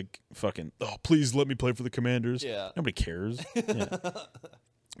 Nobody's like fucking. Oh, please let me play for the Commanders. Yeah. Nobody cares. Yeah.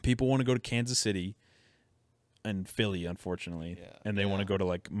 People want to go to Kansas City and Philly, unfortunately, and they want to go to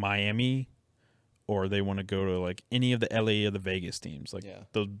like Miami. Or they want to go to like any of the LA or the Vegas teams, like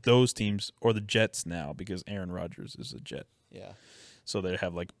those teams, or the Jets now because Aaron Rodgers is a Jet. Yeah. So they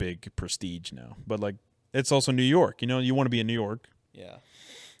have like big prestige now, but like it's also New York. You know, you want to be in New York. Yeah.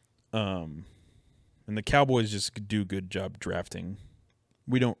 And the Cowboys just do a good job drafting.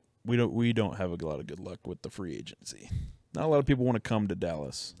 We don't have a lot of good luck with the free agency. Not a lot of people want to come to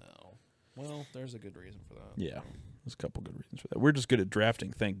Dallas. No. Well, there's a good reason for that. Yeah. There's a couple good reasons for that. We're just good at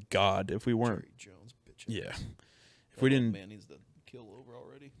drafting, thank God. If we weren't, Jerry Jones, bitch. Yeah. If we didn't, man needs to kill over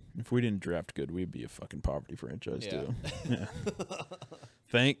already. If we didn't draft good, we'd be a fucking poverty franchise too. Yeah.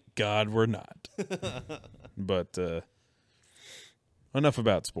 Thank God we're not. But enough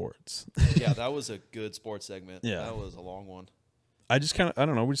about sports. Yeah, that was a good sports segment. Yeah, that was a long one. I just I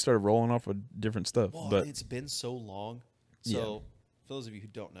don't know. We started rolling off with different stuff. Well, but it's been so long. So for those of you who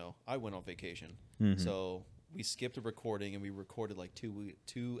don't know, I went on vacation. Mm-hmm. So we skipped a recording and we recorded like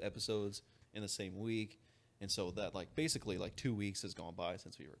two episodes in the same week. And so that basically 2 weeks has gone by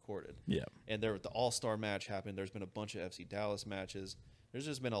since we recorded. Yeah. And the All-Star match happened. There's been a bunch of FC Dallas matches. There's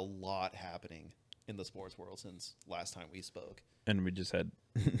just been a lot happening in the sports world since last time we spoke. And we just had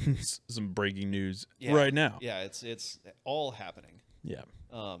some breaking news right now. Yeah, it's all happening. Yeah.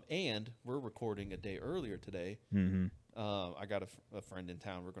 And we're recording a day earlier today. Mm-hmm. I got a friend in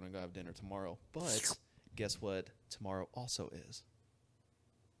town. We're going to go have dinner tomorrow. But guess what tomorrow also is?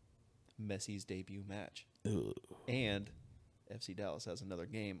 Messi's debut match. Ugh. And FC Dallas has another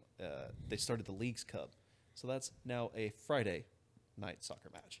game. They started the Leagues Cup. So that's now a Friday night soccer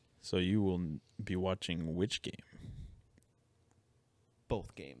match. So you will be watching which game?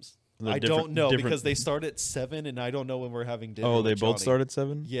 Both games. They're I don't know because they start at 7 and I don't know when we're having dinner. Oh, they with both Johnny. start at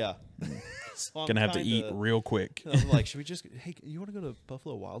 7? Yeah. So I'm Gonna have to eat real quick. I'm like, should we just, hey, you want to go to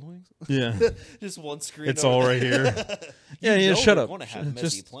Buffalo Wild Wings? Yeah. Just one screen. It's all right here. Yeah, shut up. Want to have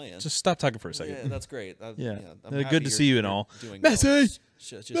Messi playing. Just stop talking for a second. Yeah, that's great. Yeah. I'm Good happy to you're- see you and you're all. doing Messi! well.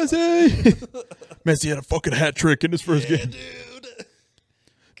 Just Messi! Messi had a fucking hat trick in his first yeah, game. dude.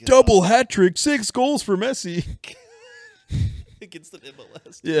 Double hat trick, 6 goals for Messi. Against the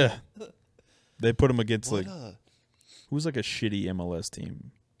MLS. Yeah. They put him against What, who's like a shitty MLS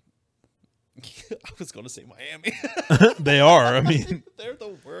team? I was going to say Miami. They are. I mean, They're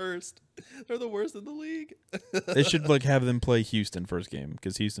the worst. They're the worst in the league. they should like have them play Houston first game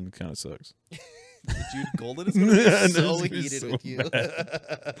because Houston kind of sucks. Jude Golden is going to be No, so it's gonna be heated so with you.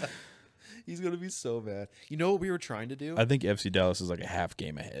 He's going to be so mad. You know what we were trying to do? I think FC Dallas is like a half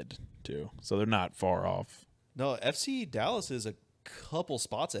game ahead too, so they're not far off. No, FC Dallas is a couple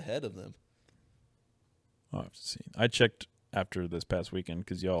spots ahead of them. I'll have to see. I checked after this past weekend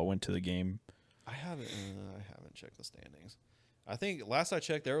because y'all went to the game. I haven't checked the standings. I think last I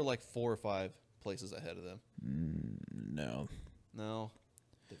checked, there were like 4 or 5 places ahead of them. No, No,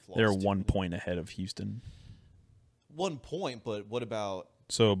 they're 1 point ahead of Houston. 1 point, but what about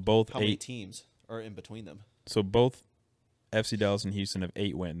So both how many teams are in between them? So both FC Dallas and Houston have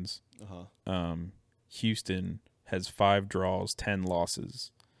 8 wins. Houston has 5 draws, 10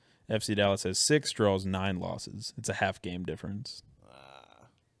 losses. FC Dallas has 6 draws, 9 losses. It's a half game difference.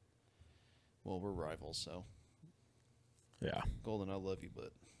 Well, we're rivals, so Yeah. Golden, I love you,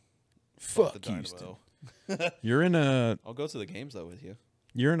 but Fuck the Houston. Dynamo. You're in a I'll go to the games though with you.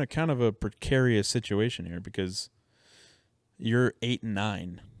 You're in a kind of a precarious situation here because you're 8 and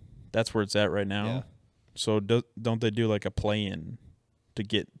 9. That's where it's at right now. Yeah. So don't they do like a play-in to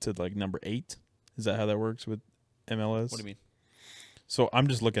get to like number 8? Is that how that works with MLS? What do you mean? So I'm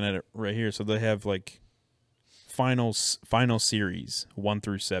just looking at it right here. So they have like final series 1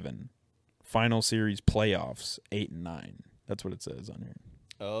 through 7, final series playoffs 8 and 9. That's what it says on here.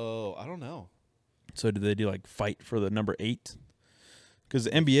 Oh, I don't know. So do they do like fight for the number 8? Because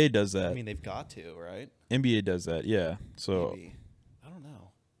the NBA does that. I mean, they've got to, right? NBA does that, yeah. So Maybe. I don't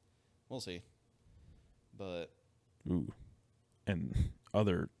know. We'll see. But ooh, and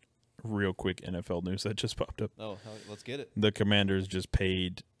other real quick NFL news that just popped up. hell, let's get it. The Commanders just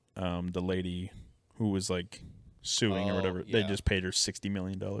paid the lady who was like suing or whatever. Yeah. They just paid her $60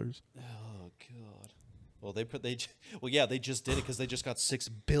 million. Oh God. Well, they just did it because they just got $6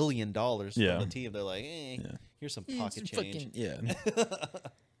 billion from the team. They're like, here's some pocket change.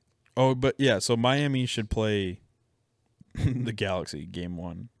 Oh, but yeah. So Miami should play the Galaxy game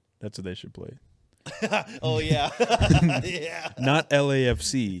 1. That's what they should play. Oh yeah, yeah. Not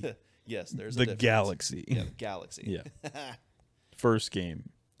LAFC. Yes, there's the a difference. Galaxy. Yeah, the Galaxy. Yeah. First game,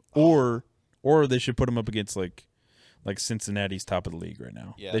 or they should put them up against like Cincinnati's top of the league right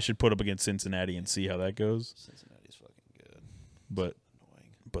now. Yeah. They should put up against Cincinnati and see how that goes. Cincinnati's fucking good. But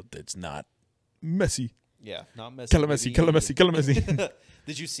Annoying. but it's not Messi. Yeah, not Messi. Kill Messi. Kill Messi. Kill Messi.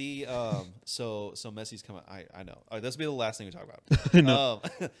 Did you see? So Messi's coming. I know. All right, this will be the last thing we talk about. I know.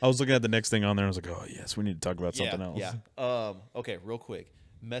 I was looking at the next thing on there. And I was like, oh yes, we need to talk about something else. Yeah. Okay, real quick.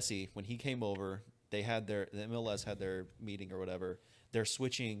 Messi, when he came over, the MLS had their meeting or whatever. They're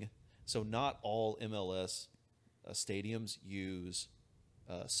switching. So not all MLS stadiums use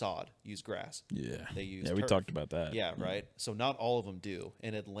sod, use grass. Yeah. They use we turf. talked about that. Yeah, right. So not all of them do.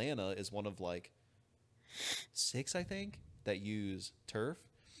 And Atlanta is one of like 6, I think, that use turf.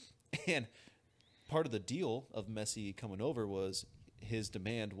 And part of the deal of Messi coming over was his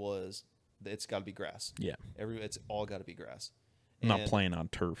demand was that it's got to be grass. Yeah. It's all got to be grass. I'm not And playing on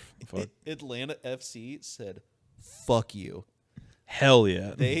turf. Fuck. Atlanta FC said, "Fuck you." Hell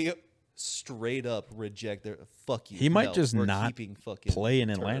yeah. They straight up reject their fuck you. He might No, just we're not keeping fucking play in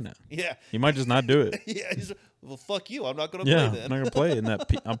turf. Atlanta. Yeah. He might just not do it. Yeah. Well, fuck you. I'm not gonna Yeah, play then. I'm not gonna play in that.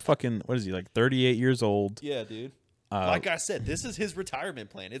 I'm fucking. What is he like? 38 years old. Yeah, dude. Like I said, this is his retirement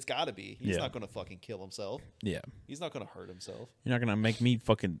plan. It's got to be. He's not going to fucking kill himself. Yeah, He's not going to hurt himself. you're not gonna make me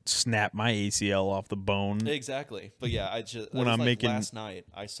fucking snap my ACL off the bone. Exactly. But yeah, When I'm making- last night,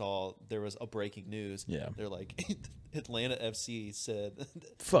 I saw there was a breaking news. Yeah. They're like, Atlanta FC said,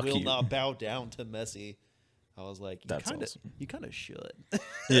 Fuck will you. not bow down to Messi. I was like, That's awesome. you kind of should.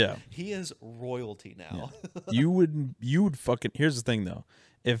 Yeah. He is royalty now. Yeah. You would fucking. Here's the thing though,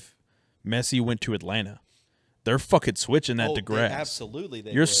 if Messi went to Atlanta, they're fucking switching that to grass. Absolutely,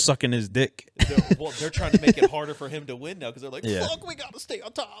 You're would. sucking his dick. They're trying to make it harder for him to win now because they're like, Yeah. fuck, we got to stay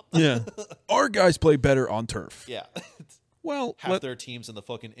on top. Yeah, our guys play better on turf. Yeah. Well, half their teams in the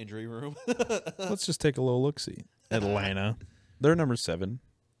fucking injury room. Let's just take a little look-see. Atlanta, they're number 7.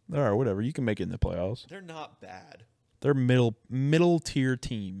 All right, whatever. You can make it in the playoffs. They're not bad. They're middle tier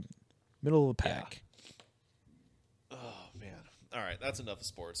team, middle of the pack. Yeah. Oh man! All right, that's enough of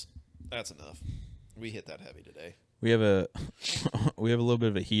sports. That's enough. We hit that heavy today. We have a little bit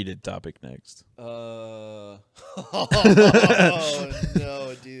of a heated topic next. Oh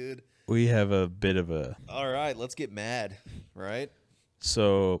no, dude. We have a bit of a. All right, let's get mad, right?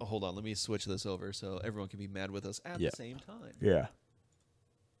 So hold on, let me switch this over so everyone can be mad with us at the same time. Yeah.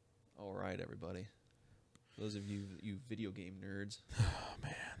 All right, everybody. Those of you video game nerds. Oh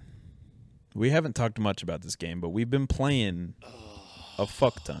man. We haven't talked much about this game, but we've been playing a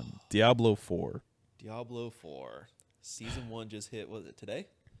fuck ton. Diablo 4. Diablo 4. Season 1 just hit, was it today?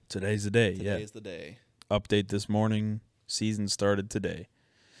 Today's the day, Today is the day. Update this morning. Season started today.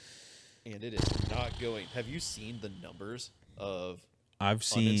 And it is not going. Have you seen the numbers of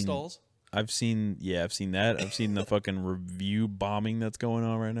uninstalls? I've seen that. I've seen the fucking review bombing that's going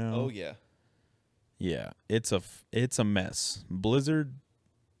on right now. Oh, yeah. Yeah, it's a mess. Blizzard,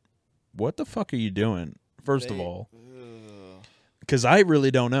 what the fuck are you doing? First of all, because I really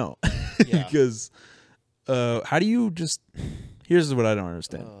don't know. Yeah. Because how do you just? Here's what I don't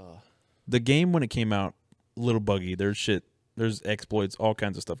understand. The game when it came out, a little buggy. There's exploits, all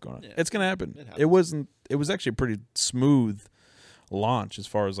kinds of stuff going on. Yeah. It's gonna happen. It wasn't. It was actually a pretty smooth launch as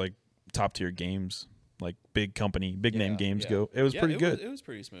far as like top tier games. Like big name games go. It was pretty good. It was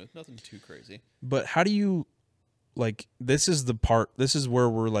pretty smooth. Nothing too crazy. But how do you, like, this is where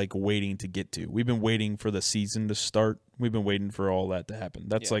we're like waiting to get to. We've been waiting for the season to start. We've been waiting for all that to happen.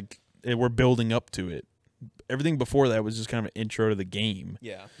 That's we're building up to it. Everything before that was just kind of an intro to the game.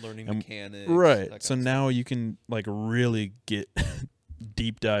 Yeah, learning mechanics. Right. So now you can like really get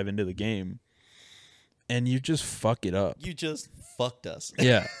deep dive into the game. And you just fuck it up. You just fucked us.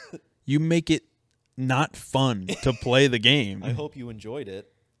 Yeah. You make it not fun to play the game. I hope you enjoyed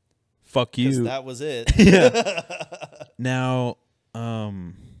it. Fuck you. That was it. Yeah. Now,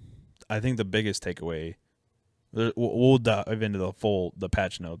 I think the biggest takeaway, we'll dive into the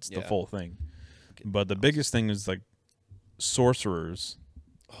patch notes, the full thing. But the biggest thing is like sorcerers,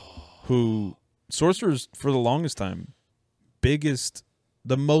 sorcerers for the longest time,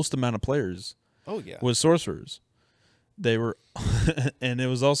 the most amount of players. Oh yeah, was sorcerers. They were, and it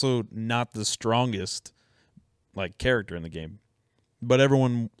was also not the strongest like character in the game, but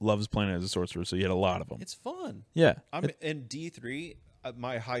everyone loves playing as a sorcerer, so you had a lot of them. It's fun. Yeah, I'm in D3.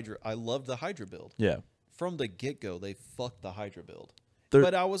 My Hydra, I loved the Hydra build. Yeah, from the get go, they fucked the Hydra build,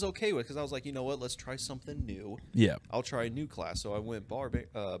 but I was okay with because I was like, you know what, let's try something new. Yeah, I'll try a new class. So I went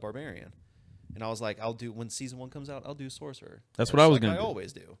barbarian, and I was like, when season 1 comes out, I'll do sorcerer. That's what I was like gonna do. I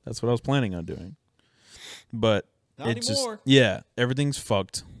always do. That's what I was planning on doing, but. Not anymore. Everything's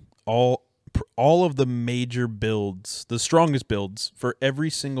fucked. All of the major builds, the strongest builds for every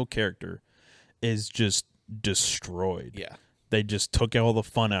single character is just destroyed. Yeah. They just took all the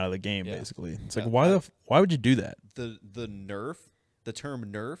fun out of the game, basically. It's like, why would you do that? The nerf, the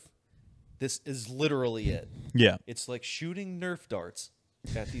term nerf, this is literally it. Yeah. It's like shooting nerf darts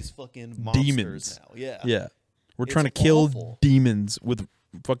at these fucking demons now. Yeah. Yeah. We're trying to kill demons with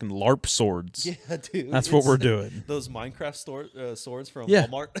fucking LARP swords. Yeah, dude. That's what we're doing. Those Minecraft swords from Yeah.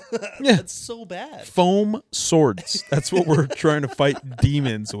 Walmart. Yeah. That's so bad. Foam swords. That's what we're trying to fight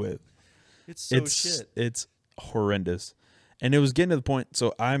demons with. It's shit. It's horrendous. And it was getting to the point,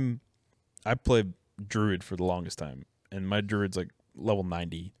 so I played Druid for the longest time, and my Druid's like level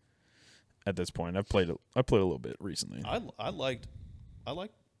 90 at this point. I played a little bit recently. I liked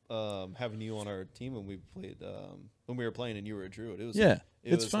having you on our team when we played when we were playing and you were a Druid.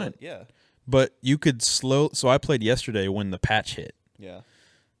 It's fine. Yeah. But you could so I played yesterday when the patch hit. Yeah.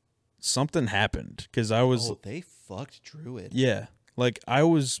 Something happened because I was they fucked Druid. Yeah. Like I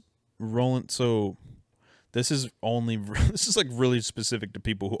was rolling so this is like really specific to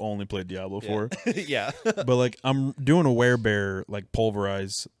people who only play Diablo 4. Yeah. But like I'm doing a werebear like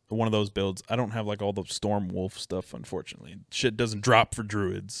pulverize, one of those builds. I don't have like all the storm wolf stuff, unfortunately. Shit doesn't drop for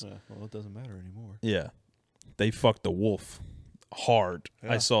druids. Yeah, well, it doesn't matter anymore. Yeah. They fucked the wolf hard.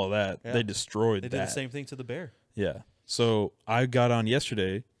 Yeah. I saw that. Yeah. They destroyed that. They did the same thing to the bear. Yeah. So I got on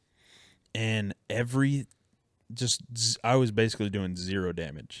yesterday and I was basically doing 0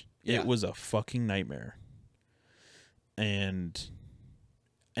 damage. Yeah. It was a fucking nightmare. and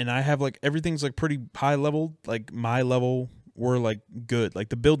I have like everything's like pretty high level. Like my level were like good. Like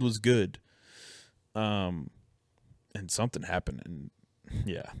the build was good. And something happened, and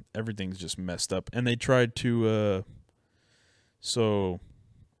yeah, everything's just messed up. And they tried to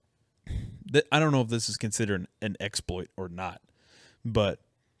I don't know if this is considered an exploit or not, but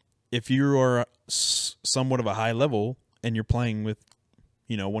if you are somewhat of a high level and you're playing with,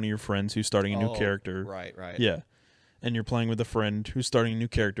 one of your friends who's starting a new character, right, yeah, and you're playing with a friend who's starting a new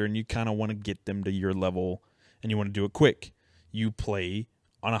character, and you kind of want to get them to your level, and you want to do it quick, you play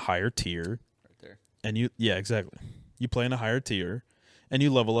on a higher tier, right there, and exactly, you play on a higher tier, and you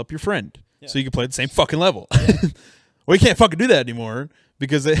level up your friend, so you Yeah. can play the same fucking level. Well, you can't fucking do that anymore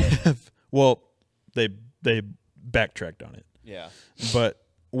because they have, they backtracked on it. Yeah. But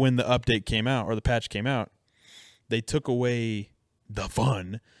when the update came out, or the patch came out, they took away the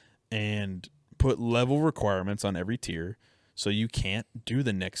fun and put level requirements on every tier, so you can't do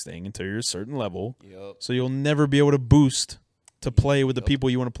the next thing until you're a certain level. Yep. So you'll never be able to boost to play with the Yep. people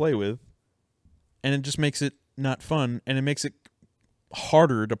you want to play with. And it just makes it not fun, and it makes it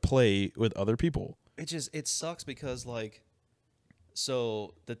harder to play with other people. It sucks because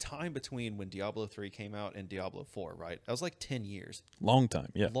so the time between when Diablo 3 came out and Diablo 4, right? That was like 10 years. Long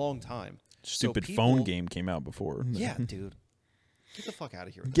time, yeah. Long time. Stupid So phone game came out before. Yeah, dude. Get the fuck out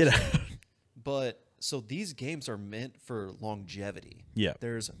of here. With Get this. out. But so these games are meant for longevity. Yeah.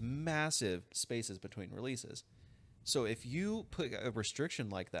 There's massive spaces between releases. So if you put a restriction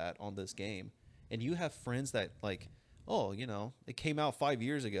like that on this game, and you have friends that it came out 5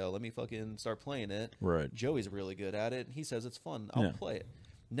 years ago, let me fucking start playing it. Right. Joey's really good at it. He says it's fun. I'll play it.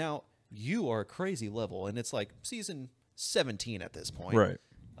 Now, you are a crazy level, and it's like season 17 at this point. Right.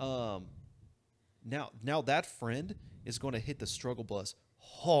 Now that friend is going to hit the struggle bus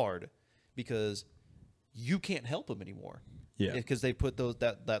hard because you can't help him anymore. Yeah. Because they put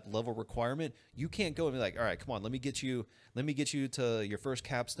that level requirement. You can't go and be like, all right, come on, let me get you to your first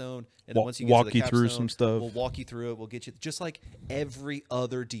capstone, and then once you get to the capstone, through some stuff. we'll walk you through it. We'll get you just like every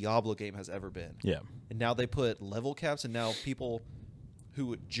other Diablo game has ever been. Yeah. And now they put level caps, and now people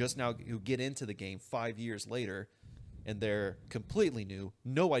who get into the game 5 years later, and they're completely new,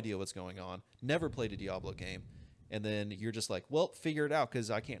 no idea what's going on, never played a Diablo game, and then you're just like, well, figure it out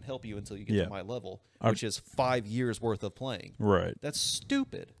because I can't help you until you get to my level, which is 5 years worth of playing. Right. That's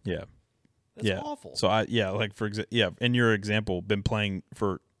stupid. Yeah. That's awful. So in your example, been playing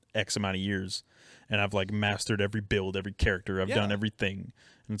for X amount of years, and I've like mastered every build, every character, I've done everything,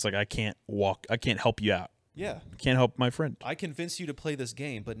 and it's like I can't help you out. Yeah. Can't help my friend. I convinced you to play this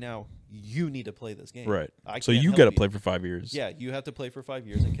game, but now you need to play this game. Right. I So can't you help got to play for 5 years. Yeah, you have to play for 5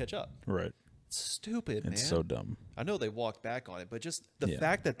 years and catch up. Right. It's stupid, man. It's so dumb. I know they walked back on it, but just the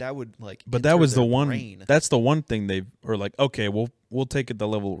fact that would like. But that enter was the their one. brain. That's the one thing they were like, okay, we'll take the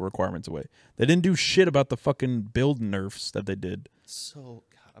level requirements away. They didn't do shit about the fucking build nerfs that they did. So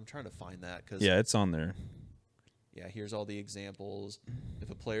God, I'm trying to find that because Yeah, it's on there. Yeah, here's all the examples. If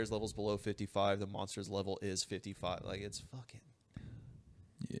a player's level's below 55, the monster's level is 55. Like, it's fucking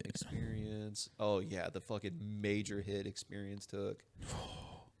experience. Oh yeah, the fucking major hit experience took.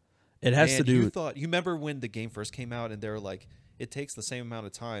 It has to do. You remember when the game first came out and they were like, it takes the same amount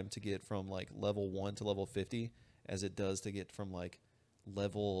of time to get from like level 1 to level 50 as it does to get from like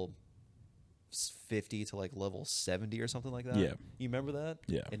level 50 to like level 70 or something like that. Yeah. You remember that?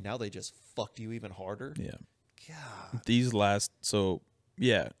 Yeah. And now they just fucked you even harder. Yeah. God.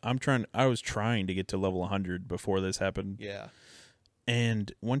 I was trying to get to level 100 before this happened. Yeah.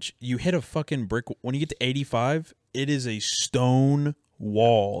 And once you hit a fucking brick, when you get to 85, it is a stone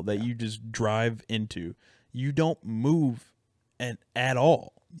wall that you just drive into. You don't move at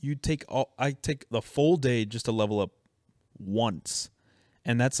all. I take the full day just to level up once.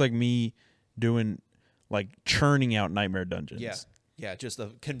 And that's like me doing like churning out nightmare dungeons. Yeah. Yeah, just a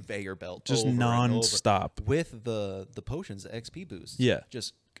conveyor belt. Just over non-stop. and over. With the potions, the XP boosts. Yeah.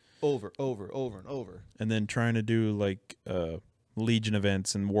 Just over and over. And then trying to do like Legion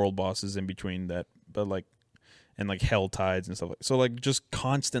events and world bosses in between that, but like and like hell tides and stuff like so like just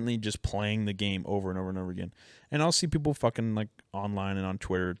constantly just playing the game over and over and over again. And I'll see people fucking like online and on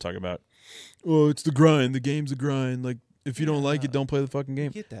Twitter talk about, oh, it's the grind, the game's a grind, like if you don't like it, don't play the fucking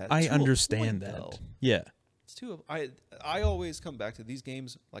game. Get that. I To a understand point, that. though. Yeah. It's too. I always come back to these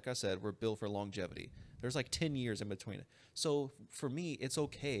games. Like I said, were built for longevity. There's like 10 years in between it. So for me, it's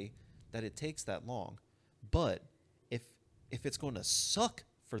okay that it takes that long. But if it's going to suck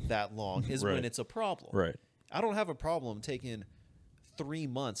for that long, is Right. when it's a problem. Right. I don't have a problem taking 3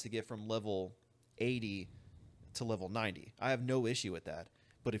 months to get from level 80 to level 90. I have no issue with that.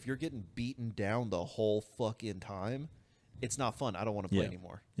 But if you're getting beaten down the whole fucking time, it's not fun. I don't want to play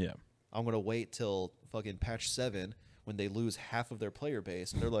anymore. Yeah. I'm going to wait till fucking patch 7 when they lose half of their player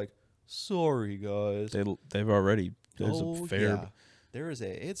base. And they're like, sorry, guys. They've already. There's a fair. Yeah.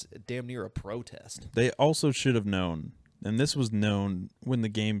 It's damn near a protest. They also should have known, and this was known when the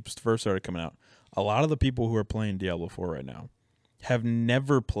game first started coming out. A lot of the people who are playing Diablo 4 right now have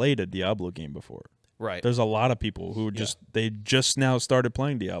never played a Diablo game before. Right. There's a lot of people who they just now started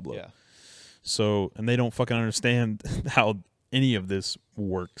playing Diablo. Yeah. So, and they don't fucking understand how any of this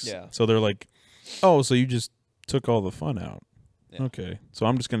works. Yeah. So they're like, oh, so you just took all the fun out. Yeah. Okay. So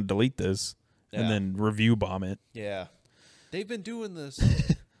I'm just going to delete this and then review bomb it. Yeah. They've been doing this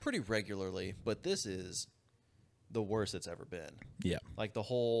pretty regularly, but this is the worst it's ever been. Yeah. Like the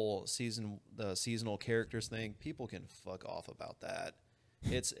whole the seasonal characters thing, people can fuck off about that.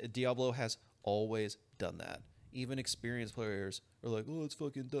 Diablo has always done that. Even experienced players are like, oh, it's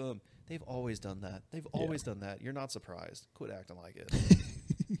fucking dumb. They've always done that. They've always done that. You're not surprised. Quit acting like it.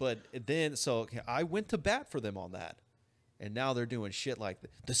 But then, I went to bat for them on that. And now they're doing shit like,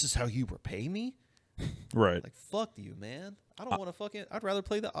 this is how you repay me? Right. Like, fuck you, man. I don't want to I'd rather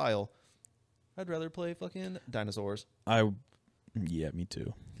play the Isle. I'd rather play fucking dinosaurs. Yeah, me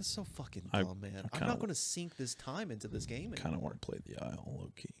too. It's so fucking dumb, man. I'm not going to sink this time into this game anymore. I kind of want to play the Isle,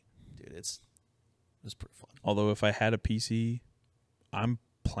 low key. Dude, it's pretty fun. Although if I had a PC, I'm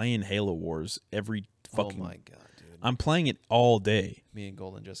playing Halo Wars every fucking... Oh my god, dude. I'm playing it all day. Me and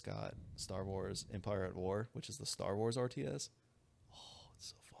Golden just got Star Wars Empire at War, which is the Star Wars RTS. Oh, it's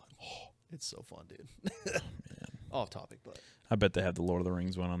so fun. It's so fun, dude. Man. Off topic, but... I bet they have the Lord of the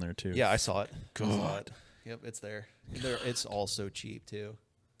Rings one on there, too. Yeah, I saw it. God. Yep, it's there. It's all so cheap, too.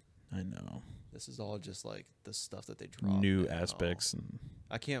 I know. This is all just like the stuff that they drop. New aspects. And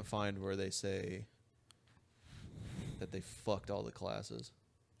I can't find where they say that they fucked all the classes.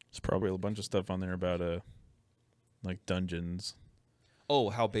 there's probably a bunch of stuff on there about like dungeons. Oh,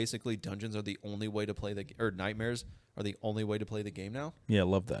 how basically dungeons are the only way to play or nightmares are the only way to play the game now? Yeah,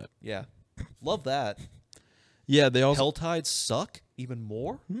 love that. Yeah. Love that. Yeah, they also... Helltides suck even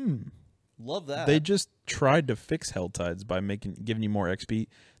more? Love that. They just tried to fix Helltides by giving you more XP.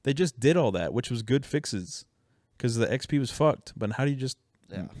 They just did all that, which was good fixes, because the XP was fucked. But how do you just?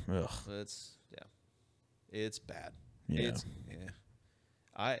 Yeah, ugh. it's bad. Yeah,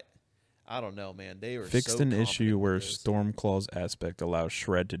 I don't know, man. They were fixed so an issue where confident Stormclaw's aspect allows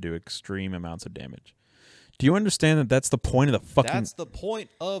Shred to do extreme amounts of damage. Do you understand that that's the point of the fucking? That's the point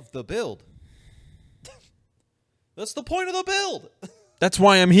of the build. That's the point of the build. That's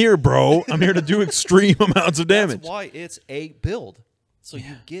why I'm here, bro. I'm here to do extreme amounts of damage. That's why it's a build. So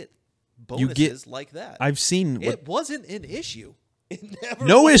you get bonuses like that. I've seen it wasn't an issue. It never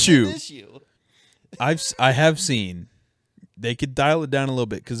no was issue. An issue. I have seen they could dial it down a little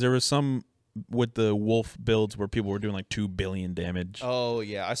bit, because there was some with the wolf builds where people were doing like 2 billion damage. Oh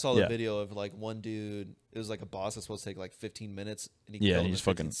yeah, I saw the video of like one dude. It was like a boss that's supposed to take like 15 minutes, and he killed him in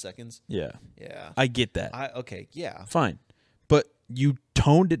 15 seconds. Yeah, yeah. I get that. Yeah, fine, but you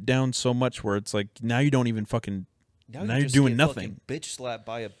toned it down so much where it's like now you don't even fucking. Now you're doing nothing. Bitch slapped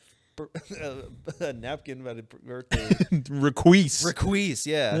by a napkin at a birthday. Requeese.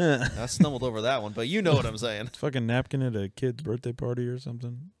 Yeah. I stumbled over that one, but you know what I'm saying. Fucking napkin at a kid's birthday party or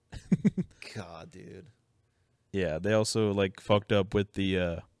something. God, dude. Yeah, they also like fucked up with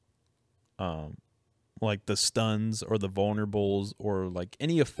the like the stuns or the vulnerables or like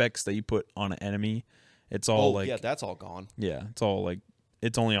any effects that you put on an enemy. It's all yeah, that's all gone. Yeah, it's all like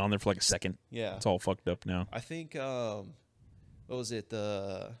it's only on there for like a second. Yeah. It's all fucked up now. I think what was it?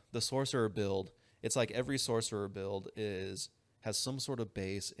 The sorcerer build. It's like every sorcerer build has some sort of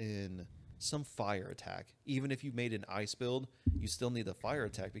base in some fire attack. Even if you made an ice build, you still need the fire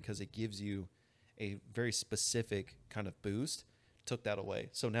attack because it gives you a very specific kind of boost. Took that away.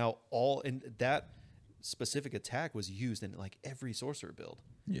 So now that specific attack was used in like every sorcerer build.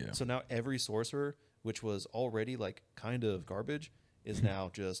 Yeah. So now every sorcerer, which was already like kind of garbage, is now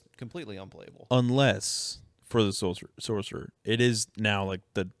just completely unplayable. Unless for the sorcerer, it is now like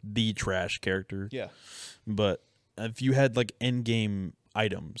the trash character. Yeah. But if you had like end game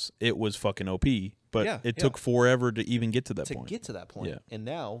items, it was fucking OP. But it took forever to even get to that point. Yeah. And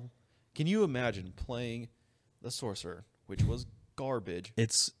now, can you imagine playing the sorcerer, which was garbage?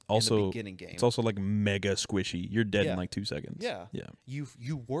 It's also in the beginning game. It's also like mega squishy. You're dead in like 2 seconds. Yeah. Yeah. You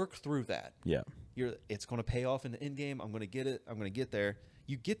work through that. Yeah. It's going to pay off in the end game. I'm going to get it. I'm going to get there.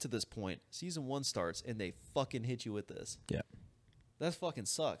 You get to this point. Season 1 starts, and they fucking hit you with this. Yeah. That fucking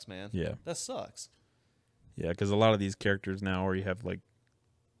sucks, man. Yeah. That sucks. Yeah, because a lot of these characters now, where you have like,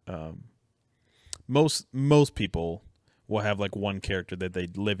 most people will have like one character that they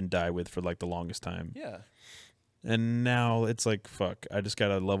live and die with for like the longest time. Yeah. And now it's like, fuck, I just got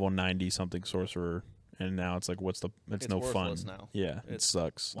a level 90 something sorcerer, and now it's like, it's no fun. Worthless now. Yeah, it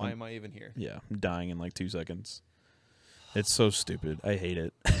sucks. Why am I even here? Yeah, I'm dying in like 2 seconds. It's so stupid. I hate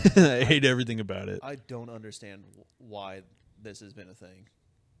it. I hate everything about it. I don't understand why this has been a thing.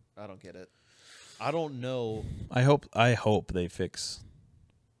 I don't get it. I don't know. I hope they fix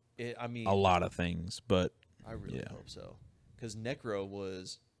it. I mean, a lot of things, but I really hope so. Because Necro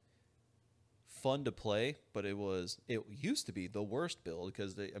was fun to play, but it used to be the worst build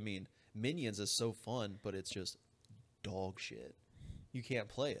because Minions is so fun, but it's just dog shit. You can't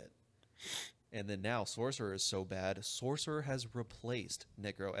play it. And then now Sorcerer is so bad. Sorcerer has replaced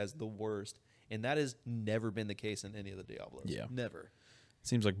Necro as the worst, and that has never been the case in any of the Diablos. Yeah. Never.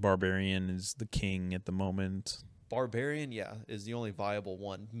 Seems like Barbarian is the king at the moment. Barbarian, is the only viable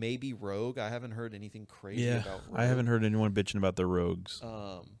one. Maybe Rogue. I haven't heard anything crazy about Rogue. I haven't heard anyone bitching about the rogues.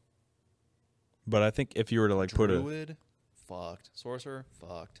 But I think if you were to like Druid, fucked. Sorcerer,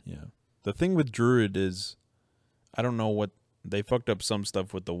 fucked. Yeah. The thing with Druid is, I don't know what they fucked up some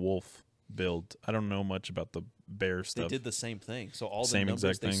stuff with the wolf build. I don't know much about the bear stuff. They did the same thing. So all Same the numbers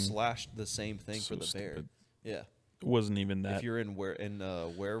exact they thing. slashed the same thing So for the bear. stupid. Yeah. It wasn't even that. If you're in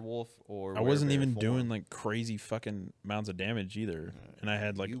werewolf or I wasn't even form, doing like crazy fucking amounts of damage either. And I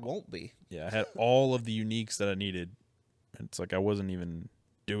had like you won't be. Yeah, I had all of the uniques that I needed. It's like I wasn't even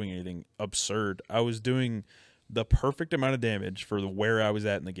doing anything absurd. I was doing the perfect amount of damage for where I was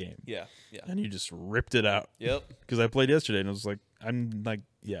at in the game. Yeah. And you just ripped it out. Yep. Because I played yesterday and I was like, I'm like,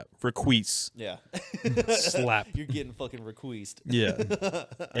 requeese. Yeah. Slap. You're getting fucking requeesed. Yeah.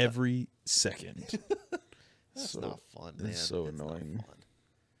 Every second. That's not fun, man. It's so annoying. Not fun.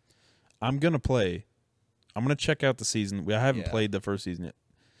 I'm going to play. I'm going to check out the season. I haven't played the first season yet.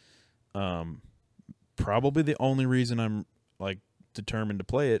 Probably the only reason I'm like determined to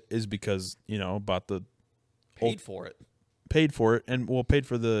play it is because, bought the paid for it and paid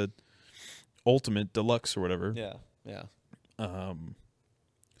for the ultimate deluxe or whatever. Yeah.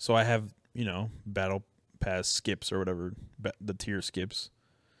 So I have, battle pass skips or whatever, the tier skips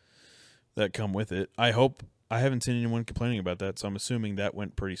that come with it. I haven't seen anyone complaining about that, so I'm assuming that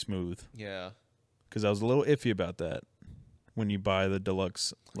went pretty smooth. Yeah. Because I was a little iffy about that when you buy the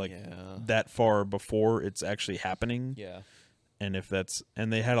deluxe, that far before it's actually happening. Yeah. And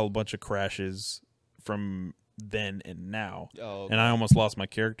they had a bunch of crashes from then and now. Oh, okay. And I almost lost my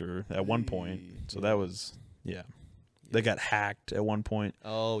character at one point. So that was, They got hacked at one point.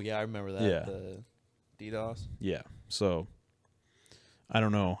 Oh, yeah, I remember that. Yeah. The DDoS. Yeah. So I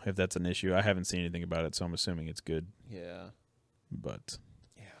don't know if that's an issue. I haven't seen anything about it, so I'm assuming it's good. Yeah. But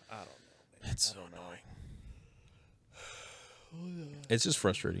yeah, I don't know, man. It's so annoying. It's just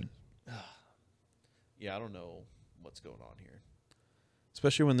frustrating. Yeah, I don't know what's going on here.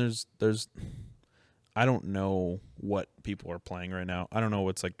 Especially when there's I don't know what people are playing right now. I don't know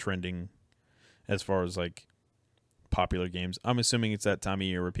what's like trending as far as like popular games. I'm assuming it's that time of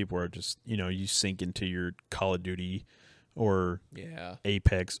year where people are just, you sink into your Call of Duty or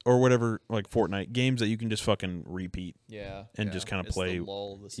Apex or whatever, like Fortnite games that you can just fucking repeat. Yeah. And just kind of play. The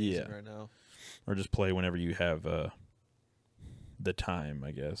lull of the season right now. Or just play whenever you have the time,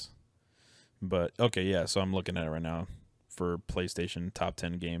 I guess. But okay, yeah, so I'm looking at it right now for PlayStation top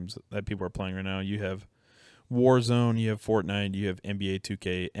 10 games that people are playing right now. You have Warzone, you have Fortnite, you have NBA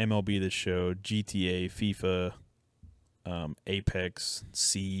 2K, MLB The Show, GTA, FIFA, Apex,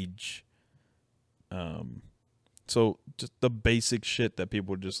 Siege. So just the basic shit that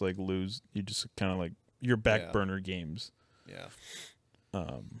people just like lose. You just kind of like your back burner games. Yeah.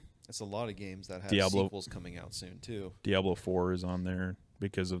 It's a lot of games that have sequels coming out soon too. Diablo 4 is on there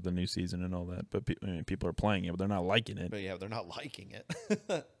because of the new season and all that. But people are playing it, but they're not liking it. But yeah, they're not liking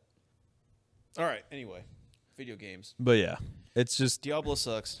it. All right. Anyway, video games. But yeah, it's just Diablo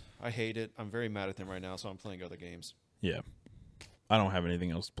sucks. I hate it. I'm very mad at them right now, so I'm playing other games. Yeah. I don't have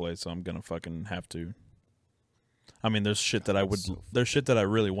anything else to play, so I'm gonna fucking have to. I mean, there's shit that there's shit that I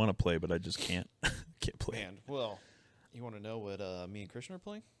really want to play, but I just can't play. Man, well, you want to know what me and Christian are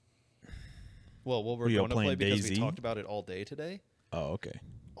playing? Well, what we're going to play because we talked about it all day today. Oh, okay.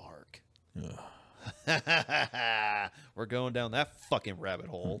 Ark. We're going down that fucking rabbit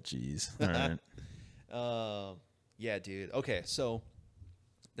hole. Jeez. All right. Yeah, dude. Okay, so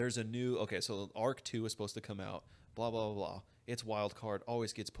there's a new. Okay, so Ark 2 is supposed to come out. Blah blah blah. It's wild card.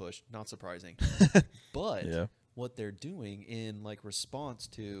 Always gets pushed. Not surprising. But what they're doing in like response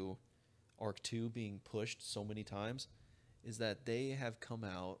to Ark 2 being pushed so many times is that they have come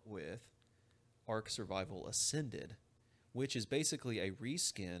out with Ark Survival Ascended, which is basically a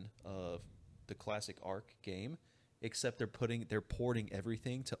reskin of the classic Ark game, except they're porting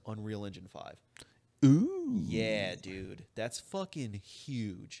everything to Unreal Engine 5. Ooh. Yeah, dude. That's fucking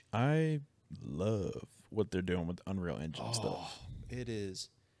huge. I love what they're doing with Unreal Engine stuff. It is.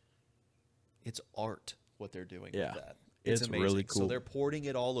 It's art what they're doing Yeah. with that. It's amazing. Really cool. So they're porting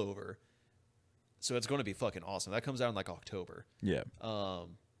it all over. So it's going to be fucking awesome. That comes out in like October. Yeah.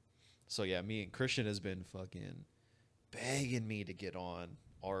 So yeah, me and Christian has been fucking begging me to get on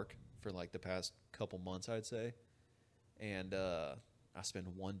Arc for like the past couple months, I'd say. And I spend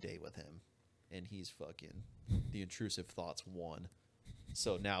one day with him, and he's fucking the intrusive thoughts 1.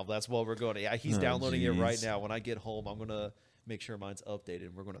 So now that's what we're going to. Yeah, he's downloading it right now. When I get home, I'm gonna make sure mine's updated.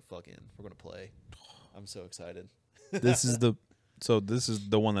 And we're gonna play. I'm so excited. This is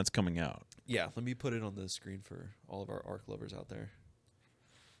the one that's coming out. Yeah, let me put it on the screen for all of our Arc lovers out there.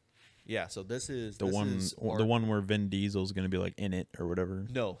 Yeah, so this is the one where Vin Diesel's going to be like in it or whatever.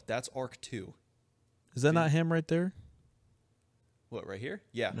 No, that's Arc 2. Is that not him right there? What, right here?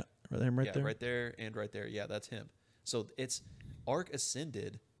 Yeah. No, him right there? Right there and right there. Yeah, that's him. So it's Arc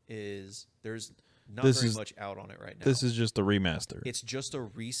Ascended is there's not very much out on it right now. This is just a remaster. It's just a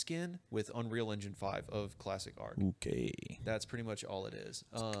reskin with Unreal Engine 5 of classic Arc. Okay. That's pretty much all it is.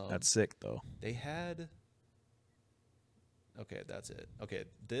 That's sick though. They had Okay, that's it. Okay,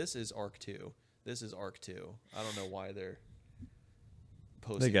 this is Arc 2. This is Arc 2. I don't know why they're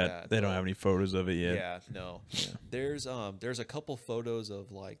posting that. They don't have any photos of it yet. Yeah, no. Yeah. There's a couple photos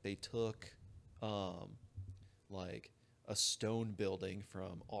of like they took like a stone building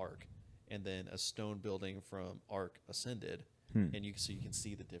from Arc and then a stone building from Arc Ascended, and you can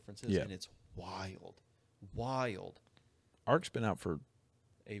see the differences, and it's wild. Arc's been out for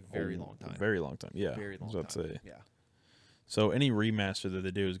a very long time. Very long time. Yeah. Very long time. Say. Yeah. So any remaster that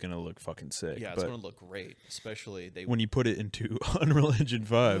they do is going to look fucking sick. Yeah, it's going to look great, especially when you put it into Unreal Engine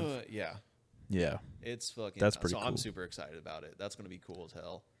 5. Yeah. Yeah. It's fucking. That's pretty cool. I'm super excited about it. That's going to be cool as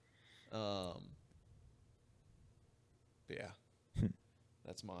hell. But yeah,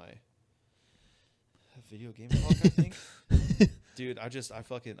 that's my video game talk, I think. Dude, I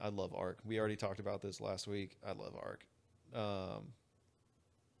love Arc. We already talked about this last week. I love Arc.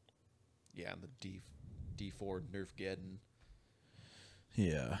 Yeah, and the D4 Nerfgeddon.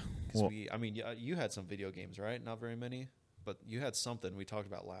 Yeah. Well, you had some video games, right? Not very many, but you had something we talked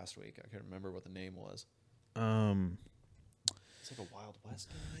about last week. I can't remember what the name was. It's like a Wild West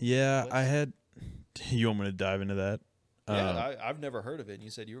game. Yeah, I had. You want me to dive into that? Yeah, I've never heard of it. And you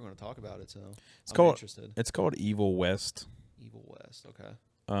said you were going to talk about it, so I'm interested. It's called Evil West. Evil West, okay.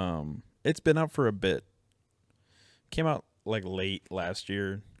 It's been out for a bit. Came out like late last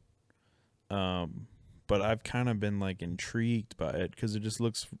year. But I've kind of been like intrigued by it because it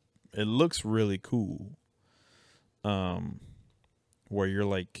looks really cool. Where you're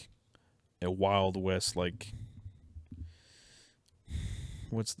like a Wild West, like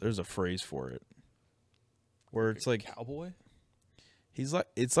there's a phrase for it. Where it's like cowboy?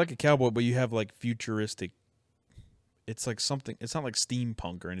 It's like a cowboy, but you have like futuristic. It's like something. It's not like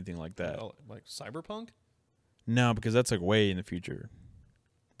steampunk or anything like that. Oh, like cyberpunk? No, because that's like way in the future.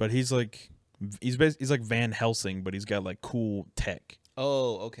 But he's like Van Helsing, but he's got like cool tech.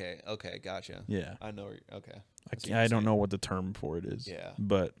 Oh, okay, gotcha. Yeah, I know. Okay, I don't know what the term for it is. Yeah,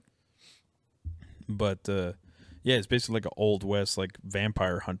 but yeah, it's basically like an old west like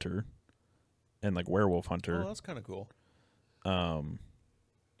vampire hunter and like werewolf hunter. Oh, that's kind of cool. But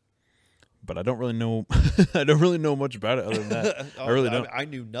I don't really know. I don't really know much about it other than that. I really don't. I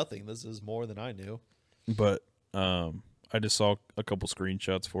knew nothing. This is more than I knew. But I just saw a couple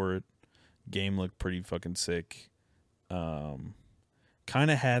screenshots for it. Game looked pretty fucking sick. Kind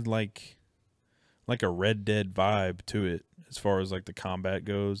of had like a Red Dead vibe to it as far as like the combat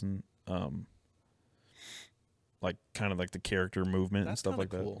goes, and like kind of like the character movement and stuff like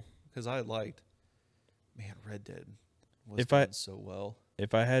that. Because I liked, Red Dead was done so well.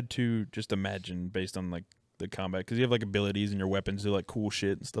 If I had to just imagine based on like the combat, because you have like abilities and your weapons do like cool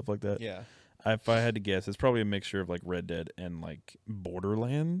shit and stuff like that. Yeah. If I had to guess, it's probably a mixture of like Red Dead and like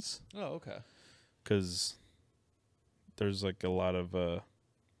Borderlands. Oh, okay. Because there's like a lot of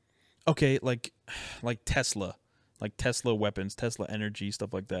like Tesla weapons, Tesla energy,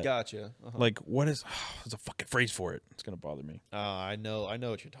 stuff like that. Gotcha. Like there's a fucking phrase for it. It's gonna bother me. I know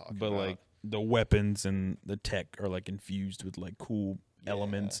what you're talking about. But like the weapons and the tech are like infused with like cool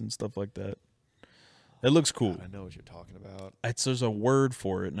elements and stuff like that. It looks cool. God, I know what you're talking about. There's a word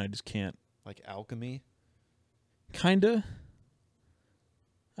for it, and I just can't. Like alchemy? Kinda.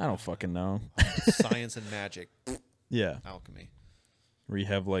 I don't fucking know. Science and magic. Yeah. Alchemy. Where you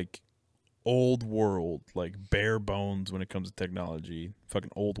have like old world, like bare bones when it comes to technology.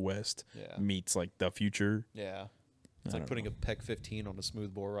 Fucking Old West meets like the future. Yeah. It's like putting a PEC 15 on a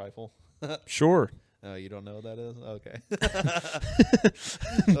smoothbore rifle. Sure. Oh, you don't know what that is? Okay.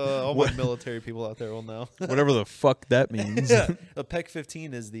 All my military people out there will know. Whatever the fuck that means. A PEC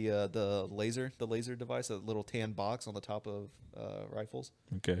 15 is the laser device, a little tan box on the top of rifles.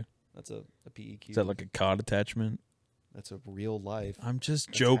 Okay. That's a PEQ. Is that like a COD attachment? That's a real life. I'm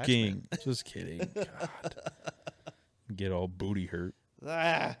just joking. Just kidding. God. Get all booty hurt.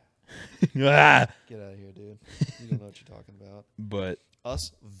 Ah, Ah. get out of here, dude. You don't know what you're talking about. But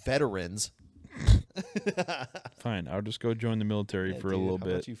Us veterans. fine, I'll just go join the military for a little how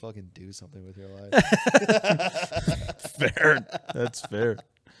bit. about you fucking do something with your life? Fair. That's fair.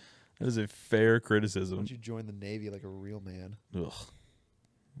 That is a fair criticism. Why don't you join the Navy like a real man? Ugh.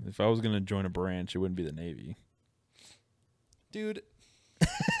 If I was going to join a branch, it wouldn't be the Navy. Dude.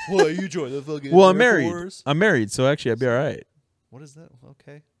 What, you join the fucking Well, I'm Air married. Force? I'm married, so actually I'd be all right. What is that?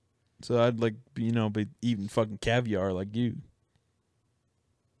 Okay. So I'd be eating fucking caviar like you.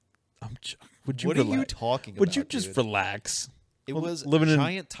 Would you What relax? are you talking about? Would you just dude? relax? It Well, was living in-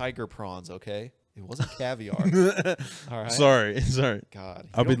 giant tiger prawns, okay? It wasn't caviar. All right. Sorry. God,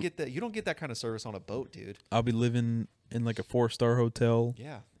 I'll don't be- get that. You don't get that kind of service on a boat, dude. I'll be living in like a 4-star hotel.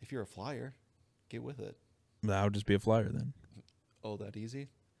 Yeah, if you're a flyer, get with it. I'll just be a flyer then. Oh, that easy?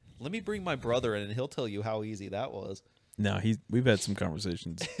 Let me bring my brother in, and he'll tell you how easy that was. No, we've had some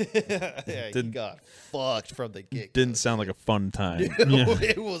conversations. Yeah, he Didn't- got fucked from the get. Didn't sound like a fun time. No,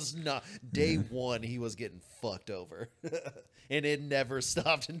 it was not. Day one, he was getting fucked over, and it never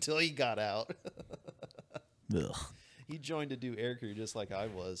stopped until he got out. Ugh. He joined to do air crew just like I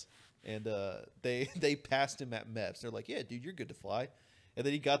was, and they passed him at MEPS. They're like, "Yeah, dude, you're good to fly." And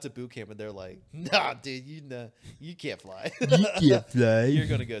then he got to boot camp, and they're like, "Nah, dude, you can't fly. You can't fly. You're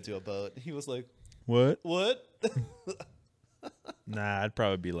gonna go to a boat." He was like, What? "What?" Nah, I'd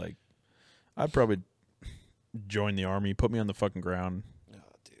probably join the army. Put me on the fucking ground. Oh,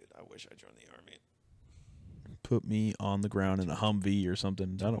 dude, I wish I joined the army. Put me on the ground in a Humvee or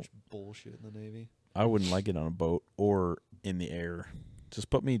something. Much bullshit in the Navy. I wouldn't like it on a boat or in the air. Just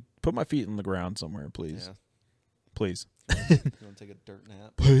put my feet on the ground somewhere, please. Yeah. Please. You want to take a dirt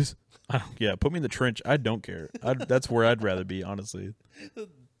nap? Please. Put me in the trench. I don't care. That's where I'd rather be, honestly.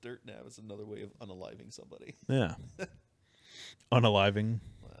 Dirt nap is another way of unaliving somebody. Yeah. Unaliving.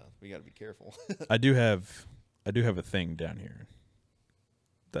 Wow, we got to be careful. I do have a thing down here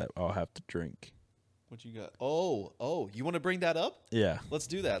that I'll have to drink. What you got? Oh, you want to bring that up? Yeah. Let's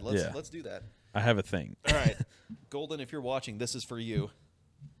do that. Let's do that. I have a thing. All right, Golden, if you're watching, this is for you.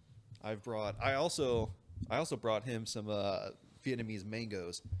 I also brought him some Vietnamese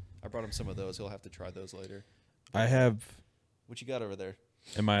mangoes. I brought him some of those. He'll have to try those later. I have. What you got over there?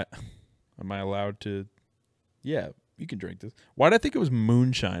 Am I allowed to? Yeah, you can drink this. Why did I think it was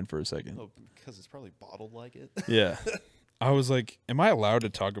moonshine for a second? Oh, because it's probably bottled like it. Yeah. I was like, am I allowed to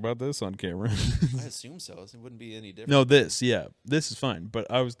talk about this on camera? I assume so. It wouldn't be any different. No, this is fine. But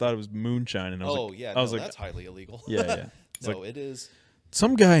I thought it was moonshine, and I was yeah, I was like, that's highly illegal. yeah. It's No, like, it is.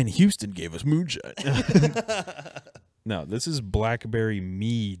 some guy in Houston gave us moonshine. No, this is blackberry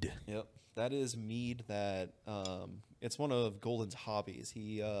mead. Yep, that is mead. That it's one of Golden's hobbies.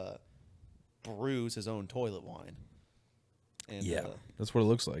 He brews his own toilet wine. And, Yeah, that's what it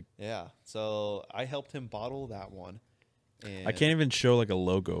looks like. yeah. So I helped him bottle that one. And I can't even show like a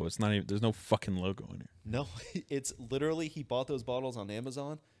logo. It's not even. There's no fucking logo in here. No, it's literally he bought those bottles on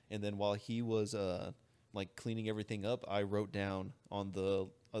Amazon, and then while he was like cleaning everything up, I wrote down on the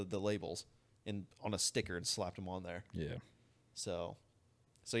labels and on a sticker and slapped them on there. Yeah. So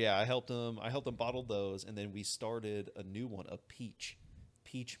yeah, I helped him bottle those, and then we started a new one, a peach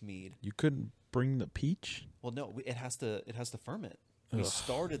mead. You couldn't bring the peach? Well, no, it has to ferment. We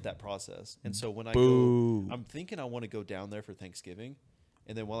started that process, and so when I Boo. go, I'm thinking I want to go down there for Thanksgiving,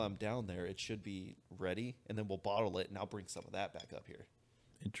 and then while I'm down there, it should be ready, and then we'll bottle it, and I'll bring some of that back up here.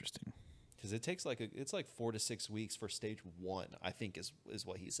 Interesting. Because it takes it's like 4 to 6 weeks for stage 1, I think is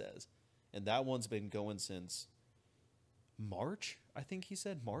what he says, and that one's been going since March. I think he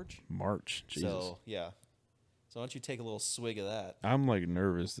said March. Jesus. So yeah. So why don't you take a little swig of that? I'm like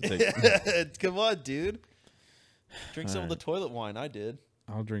nervous to take. Come on, dude. Drink some of the toilet wine. I did.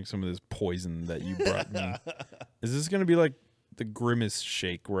 I'll drink some of this poison that you brought me. Is this gonna be like the Grimace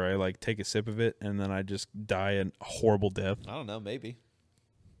shake where I like take a sip of it and then I just die a horrible death? I don't know. Maybe.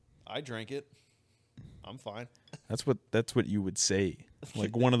 I drank it. I'm fine. That's what you would say.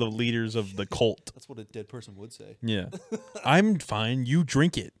 Like one of the leaders of the cult. That's what a dead person would say. Yeah. I'm fine. You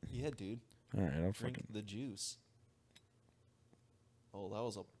drink it. Yeah, dude. All right. I'll Drink fucking. the juice. Oh, that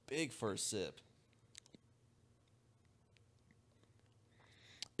was a big first sip.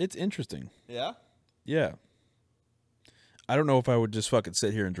 It's interesting. Yeah? Yeah. I don't know if I would just fucking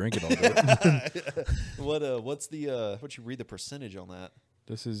sit here and drink it all day. What's you read the percentage on that?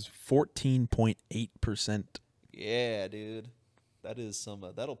 This is 14.8%. Yeah, dude. That is some.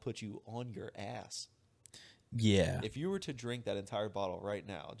 That'll put you on your ass. Yeah. If you were to drink that entire bottle right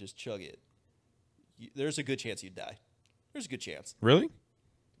now, just chug it. There's a good chance you'd die. There's a good chance. Really?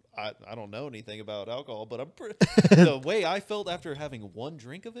 I don't know anything about alcohol, but the way I felt after having one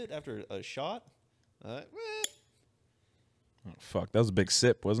drink of it, after a shot, Oh, fuck, that was a big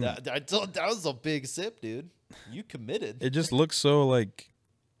sip, wasn't it? that was a big sip, dude. You committed. It just looks so like,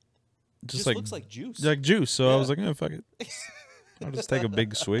 just like, looks like juice. Like juice. So I was like, fuck it. I'll just take a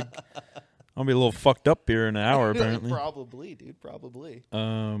big swig. I'll be a little fucked up here in an hour, apparently. Probably, dude. Probably.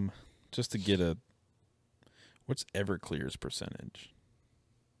 Just to get what's Everclear's percentage?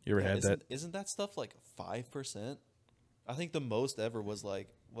 You ever had that? Isn't that stuff like 5%? I think the most ever was like,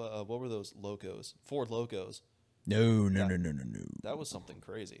 what were those Locos? 4 Locos. No. That was something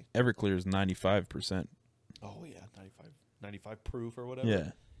crazy. Everclear's 95%. Oh yeah, 95 proof or whatever.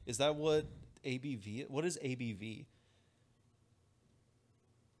 Yeah. Is that what ABV? What is ABV?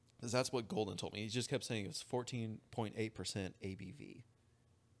 Because that's what Golden told me. He just kept saying it's 14.8% ABV.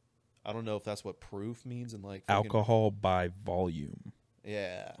 I don't know if that's what proof means in like alcohol by volume.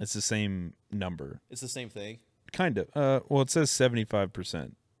 Yeah, it's the same number. It's the same thing. Kind of. Well, it says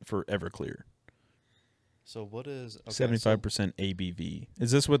 75% for Everclear. So what is 75% ABV?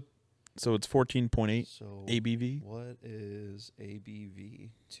 Is this what? So it's 14.8 ABV. What is ABV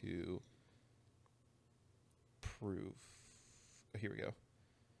to proof? Here we go.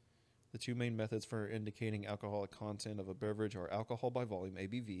 The two main methods for indicating alcoholic content of a beverage are alcohol by volume,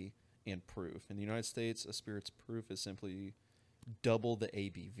 ABV, and proof. In the United States, a spirit's proof is simply double the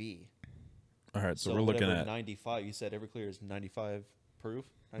ABV. All right, so we're looking at 95. You said Everclear is 95 proof?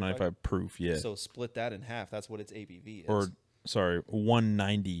 95 proof, yeah. So split that in half. That's what its ABV is. Or, sorry,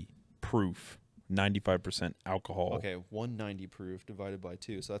 190 proof, 95% alcohol. Okay, 190 proof divided by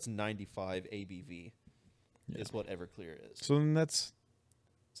 2. So that's 95 ABV is what Everclear is. So then that's...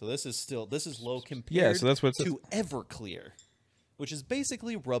 So this is low compared so that's what to Everclear, which is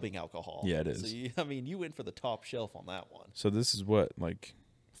basically rubbing alcohol. Yeah, it is. So you went for the top shelf on that one. So this is what, like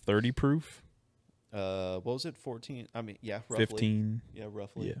 30 proof? What was it? 14? I mean, yeah, roughly. 15? Yeah,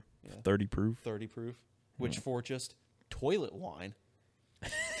 roughly. Yeah. 30 proof? 30 proof, which for just toilet wine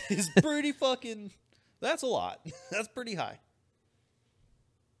is pretty fucking... That's a lot. That's pretty high.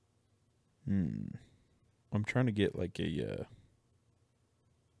 I'm trying to get like a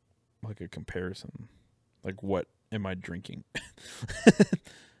comparison. Like, what am I drinking?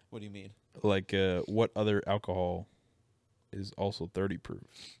 What do you mean? Like, what other alcohol is also 30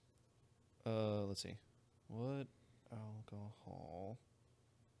 proof? Let's see. What alcohol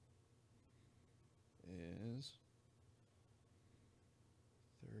is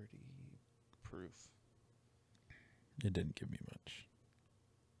 30 proof? It didn't give me much.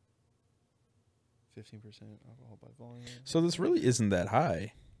 15% alcohol by volume. So this really isn't that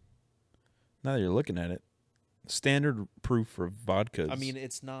high. Now that you're looking at it, standard proof for vodkas. I mean,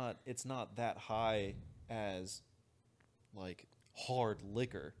 it's not that high as like hard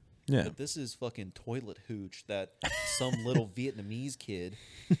liquor. Yeah. But this is fucking toilet hooch that some little Vietnamese kid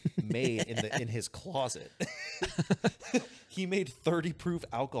made in his closet. He made 30 proof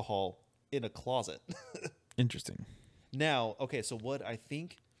alcohol in a closet. Interesting. Now, okay, so what I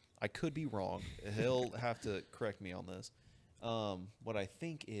think, I could be wrong. He'll have to correct me on this. What I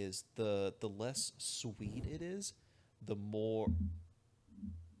think is the less sweet it is, the more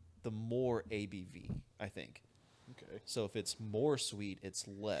ABV, I think. Okay. So if it's more sweet, it's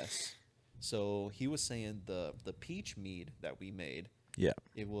less. So he was saying the peach mead that we made,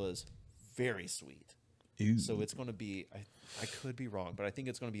 it was very sweet. Ew. So it's going to be, I could be wrong, but I think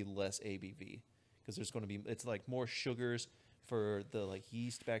it's going to be less ABV because there's going to be, it's like more sugars for the like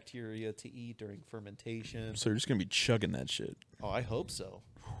yeast bacteria to eat during fermentation. So you're just going to be chugging that shit. Oh, I hope so,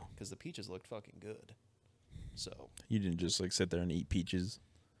 because the peaches looked fucking good. So you didn't just like sit there and eat peaches.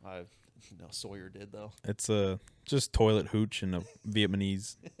 No, Sawyer did though. It's just toilet hooch in a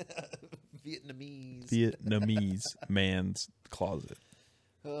Vietnamese man's closet.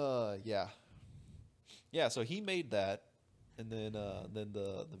 Yeah. So he made that, and then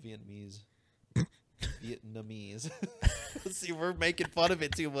the Vietnamese. See, we're making fun of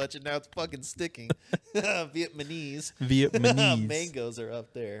it too much, and now it's fucking sticking. Vietnamese mangoes are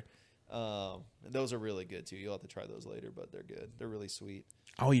up there. And those are really good too. You'll have to try those later, but they're good. They're really sweet.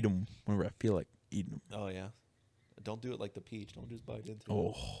 I'll eat them whenever I feel like eating them. Oh yeah, don't do it like the peach. Don't just bite into it.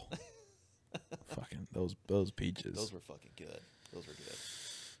 Oh, fucking those peaches. Those were fucking good. Those were good.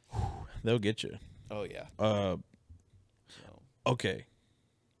 They'll get you. Oh yeah. Okay.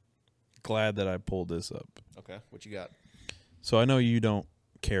 Glad that I pulled this up. Okay, what you got? So I know you don't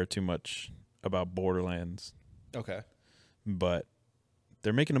care too much about Borderlands, Okay. but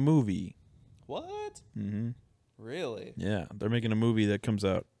they're making a movie. What? Mm-hmm. Really? Yeah, they're making a movie that comes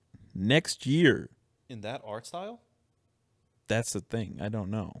out next year. In that art style? That's the thing. I don't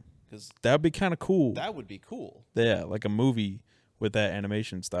know. Because That would be kind of cool. that would be cool. Yeah, like a movie with that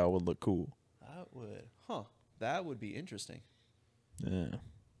animation style would look cool. That would be interesting. Yeah.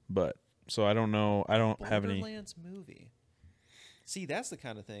 But, so I don't know. I don't have any. Borderlands movie. See, that's the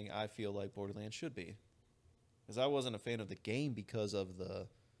kind of thing I feel like Borderlands should be. Because I wasn't a fan of the game because of the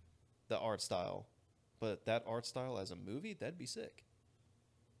art style. But that art style as a movie, that'd be sick.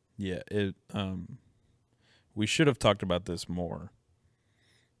 Yeah, we should have talked about this more.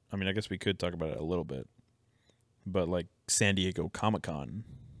 I mean, I guess we could talk about it a little bit. But like San Diego Comic-Con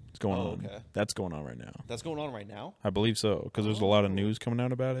is going on. Okay. That's going on right now. That's going on right now? I believe so, because there's a lot of news coming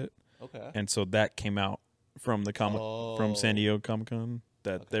out about it. Okay. And so that came out from the from San Diego Comic-Con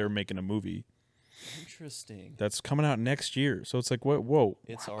that they're making a movie. Interesting. That's coming out next year. So it's like, whoa.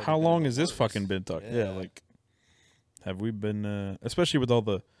 It's already how been long in the has this works. fucking been talking? Yeah, like, have we been, especially with all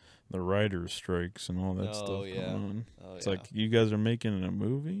the writers' strikes and all that stuff yeah. going on. Oh, It's yeah. like, you guys are making a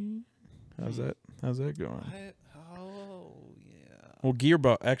movie? How's that going? Yeah. Well,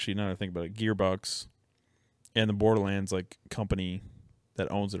 Gearbox, actually, now that I think about it, Gearbox and the Borderlands, like, company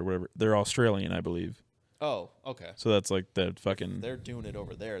that owns it or whatever, they're Australian, I believe. Oh, okay. So that's like the fucking... They're doing it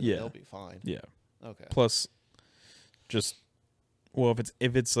over there. Then Yeah. They'll be fine. Yeah. Okay. Plus, just... Well,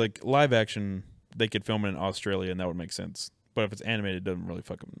 if it's like live action, they could film it in Australia and that would make sense. But if it's animated, it doesn't really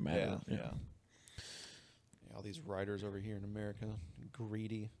fucking matter. Yeah. All these writers over here in America,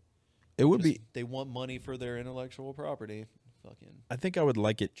 greedy. It would be... They want money for their intellectual property. Fucking I think I would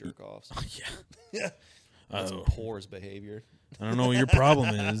like it... jerk offs. Yeah. That's some poor's behavior. I don't know what your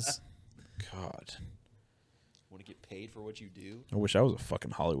problem is. God. Want to get paid for what you do? I wish I was a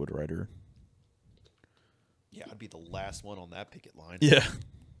fucking Hollywood writer. Yeah, I'd be the last one on that picket line. Yeah.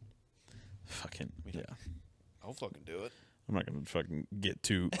 Fucking, yeah. I'll fucking do it. I'm not going to fucking get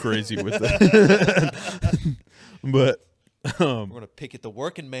too crazy with that. But, We're going to picket the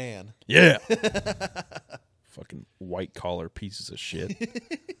working man. yeah. Fucking white collar pieces of shit.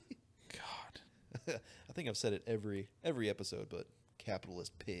 God. I think I've said it every episode, but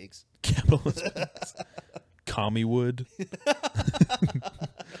capitalist pigs. Capitalist pigs. Commiewood.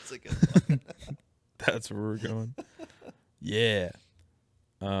 That's a good one. That's where we're going. Yeah.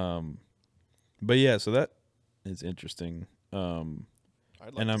 But yeah, so that is interesting. I'd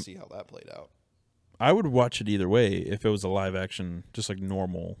like to see how that played out. I would watch it either way if it was a live action, just like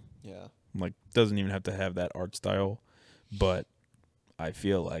normal. Yeah. Like, doesn't even have to have that art style, but I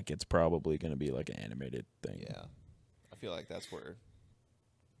feel like it's probably going to be like an animated thing. Yeah. I feel like that's where...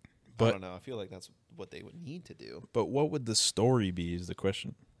 But, I don't know. I feel like that's what they would need to do. But what would the story be is the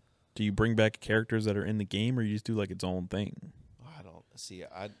question. Do you bring back characters that are in the game, or you just do like its own thing? I don't see.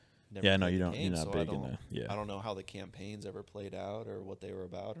 I never. Yeah, no, played you the don't. game, You're not so big in the. Yeah. I don't know how the campaigns ever played out or what they were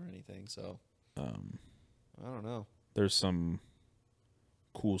about or anything. So, I don't know. There's some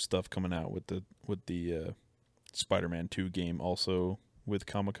cool stuff coming out with the Spider-Man 2 game also with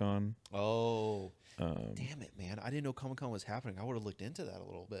Comic-Con. Oh, damn it, man! I didn't know Comic-Con was happening. I would have looked into that a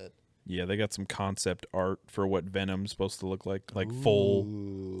little bit. Yeah, they got some concept art for what Venom's supposed to look like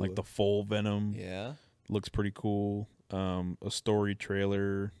Ooh. like the full Venom. Yeah, looks pretty cool. A story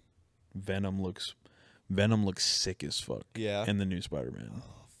trailer. Venom looks sick as fuck. Yeah, in the new Spider-Man,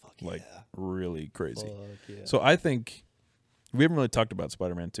 fuck like yeah. really crazy. Fuck yeah. So I think we haven't really talked about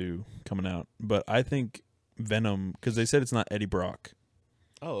Spider-Man 2 coming out, but I think Venom, because they said it's not Eddie Brock.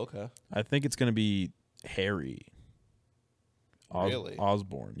 Oh, okay. I think it's gonna be Harry. Really?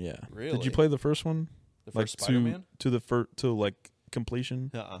 Osborn, yeah. Really? Did you play the first one? The first Spider-Man? To like completion?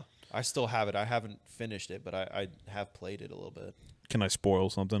 I still have it. I haven't finished it, but I have played it a little bit. Can I spoil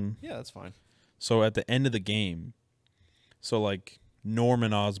something? Yeah, that's fine. So at the end of the game, so like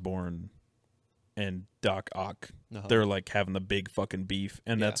Norman Osborn and Doc Ock, they're like having the big fucking beef,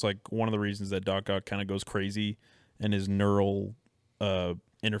 and that's like one of the reasons that Doc Ock kind of goes crazy and his neural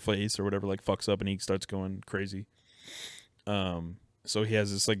interface or whatever like fucks up and he starts going crazy. So he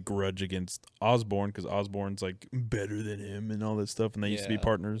has this like grudge against Osborn because Osborn's like better than him and all this stuff, and they used to be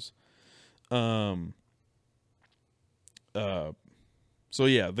partners. So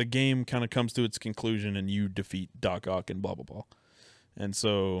yeah, the game kind of comes to its conclusion, and you defeat Doc Ock and blah blah blah. And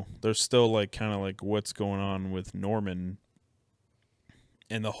so there's still like kind of like what's going on with Norman.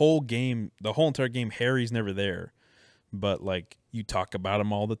 And the whole entire game, Harry's never there, but like you talk about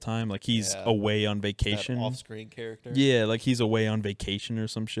him all the time. Like he's Yeah. away on That vacation. off-screen character. Yeah, like he's away on vacation or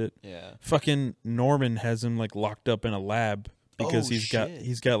some shit. Yeah. Fucking Norman has him like locked up in a lab because Oh, shit.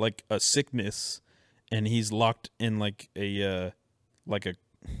 he's got like a sickness, and he's locked in like a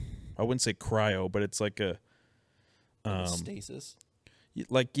I wouldn't say cryo, but it's like a Stasis.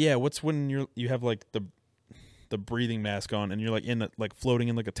 like yeah. What's when you have like the breathing mask on and you're like in like floating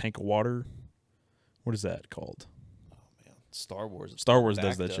in like a tank of water? What is that called? Oh man, Star Wars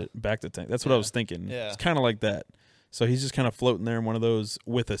does that shit. Back to tank. That's what Yeah. I was thinking. Yeah. It's kind of like that. So he's just kind of floating there in one of those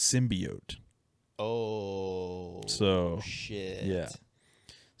with a symbiote. Oh. So shit. yeah.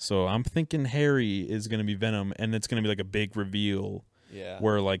 So I'm thinking Harry is going to be Venom, and it's going to be like a big reveal Yeah.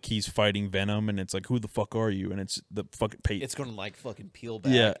 where like he's fighting Venom, and it's like, who the fuck are you? And it's the fucking It's gonna like fucking peel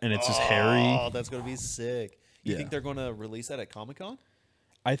back. Yeah, and it's just Harry. Oh, that's gonna be sick. You Yeah. think they're gonna release that at Comic-Con?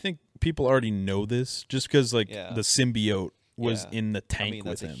 I think people already know this just because like Yeah. the symbiote was Yeah. in the tank I mean,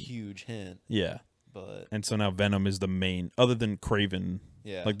 that's with a him. huge hint. Yeah. But And so now Venom is the main, other than Craven.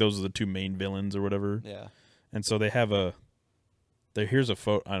 yeah. Like those are the two main villains or whatever. Yeah. And so they have here's a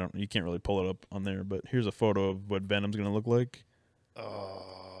photo. You can't really pull it up on there, but here's a photo of what Venom's going to look like.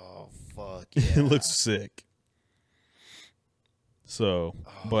 Oh fuck. It Yeah. looks sick. So,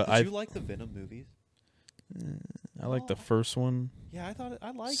 but Did you like the Venom movies? I like the first one. Yeah, I thought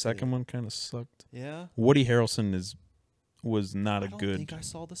I liked Second it. one kind of sucked. Yeah. Woody Harrelson was not I a don't good think I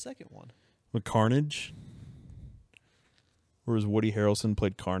saw the second one. with Carnage. Whereas Woody Harrelson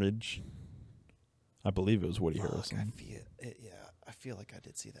played Carnage. I believe it was Woody Fuck, Harrelson. I feel like I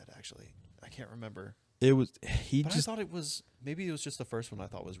did see that actually. I can't remember. It was But just I thought it was maybe it was just the first one I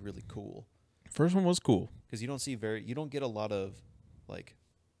thought was really cool first one was cool. because you don't get a lot of like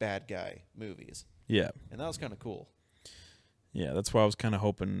bad guy movies, Yeah. and that was kind of cool. Yeah, that's why I was kind of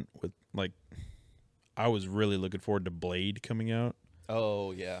hoping with like I was really looking forward to Blade coming out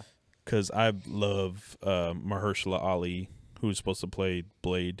Oh yeah, cuz I love Mahershala Ali, who's supposed to play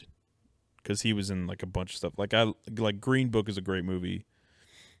Blade, cuz he was in like a bunch of stuff. Like Green Book is a great movie,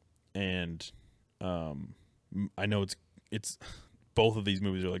 and I know it's both of these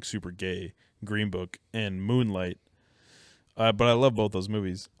movies are like super gay, Green Book and Moonlight. But I love both those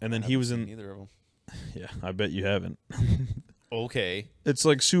movies. And then he was in neither of them. Yeah, I bet you haven't. Okay, It's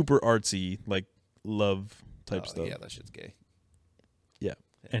like super artsy, like love type stuff. Yeah, that shit's gay. Yeah.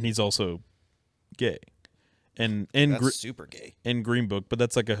 And he's also gay. And That's super gay. in Green Book, but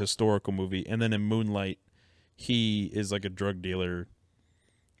that's like a historical movie. And then in Moonlight, he is like a drug dealer.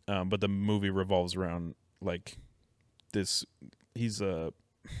 But the movie revolves around like this. He's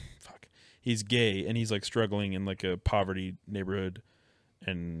he's gay and he's like struggling in like a poverty neighborhood,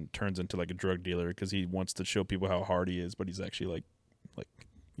 and turns into like a drug dealer because he wants to show people how hard he is, but he's actually like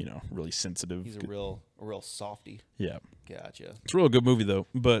really sensitive. He's a real softy. Yeah. Gotcha. It's a real good movie though.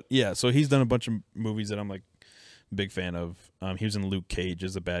 But yeah, so he's done a bunch of movies that I'm like big fan of. He was in Luke Cage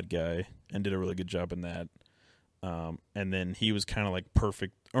as a bad guy and did a really good job in that. And then he was kind of like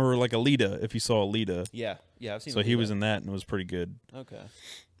perfect, or like Alita, if you saw Alita. Yeah, I've seen. So he was in that and it was pretty good. Okay.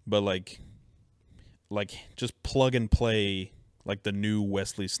 But like just plug and play like the new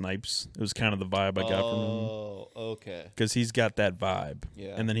Wesley Snipes. It was kind of the vibe I got from him. Oh, okay. Because he's got that vibe.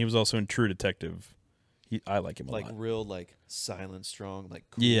 Yeah. And then he was also in True Detective. I like him a Like lot. real, like silent, strong, like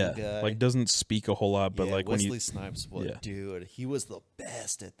cool Yeah, guy. like doesn't speak a whole lot, but yeah, like when Wesley you, Snipes, dude, he was the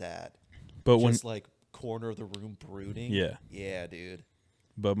best at that. but Just like corner of the room brooding. yeah, dude.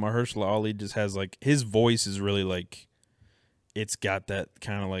 but Mahershala Ali just has like his voice is really like, it's got that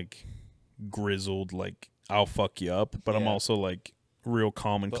kind of like grizzled, like I'll fuck you up, but I'm Yeah. also like real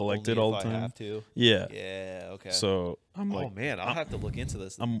calm and But collected only all if the I time. have to. Yeah. Yeah. Okay. So I'm oh like, man, I'll have to look into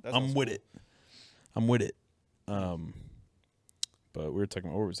this. I'm with it. I'm with it. But we were talking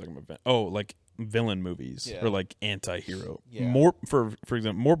about what were we talking about? Oh, like villain movies Yeah. or like anti-hero. Yeah. For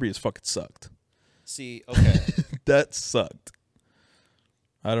example, Morbius fucking sucked. See, okay. That sucked.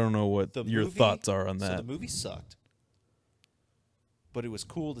 I don't know what The your movie- thoughts are on So that. the movie sucked, but it was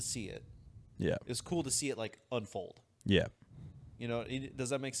cool to see it. Yeah. It was cool to see it like unfold. Yeah. You know, does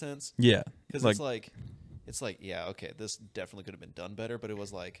that make sense? Yeah. Because it's like, yeah, okay, this definitely could have been done better, but it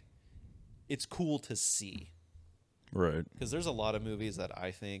was like, it's cool to see. Right. Because there's a lot of movies that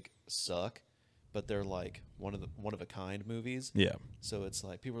I think suck, but they're like one of a kind movies. Yeah. So it's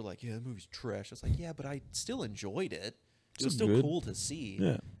like people are like, yeah, the movie's trash. It's like, yeah, but I still enjoyed it. It was Still still good. cool to see.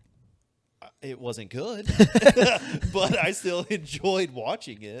 Yeah. It wasn't good, but I still enjoyed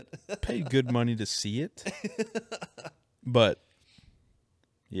watching it. Paid good money to see it. But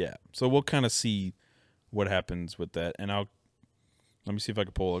yeah. So we'll kind of see what happens with that, and let me see if I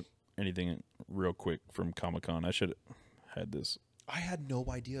can pull anything real quick from Comic-Con. I should have had this. I had no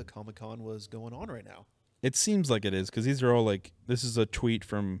idea Comic-Con was going on right now. It seems like it is because these are all like, this is a tweet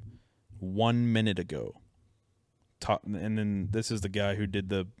from 1 minute ago. And then this is the guy who did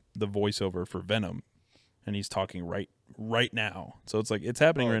the voiceover for Venom, and he's talking right now. So it's like, it's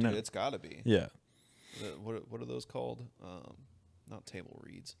happening right now. It's got to be. Yeah. What are those called? Not table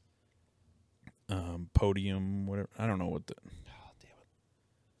reads. Podium, whatever. I don't know what the. Oh, damn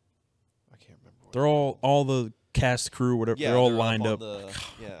it. I can't remember. They're all the cast crew, whatever. Yeah, they're all lined up.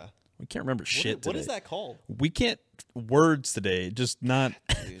 Yeah. We can't remember shit today. What is that called? We can't words today. Just not.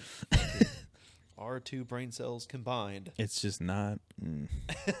 Dude, our two brain cells combined. It's just not.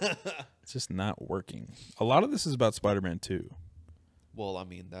 It's just not working. A lot of this is about Spider-Man 2. Well, I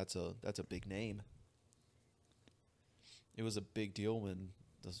mean, that's a big name. It was a big deal when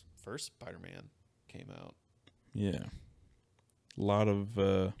the first Spider-Man came out. Yeah. A lot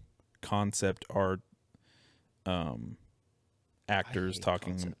of concept art actors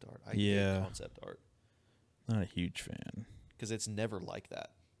talking. Concept art. I hate concept art. Not a huge fan. Because it's never like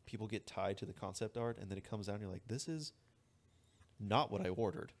that. People get tied to the concept art, and then it comes out, and you're like, this is not what I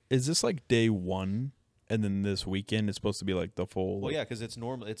ordered. Is this like day one, and then this weekend is supposed to be like the full? Well, yeah, because it's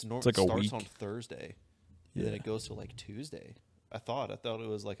normal. It's like it a starts week. on Thursday, Yeah. and then it goes to like Tuesday. I thought it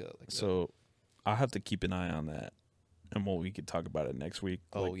was like a. So I'll have to keep an eye on that, and we could talk about it next week.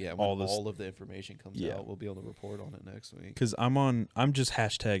 Oh like yeah, all when this, all of the information comes out, we'll be able to report on it next week. because I'm just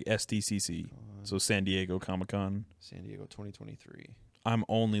hashtag SDCC, so San Diego Comic-Con. San Diego 2023. I'm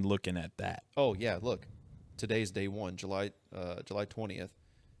only looking at that. Oh yeah, look, today's day one, July 20th,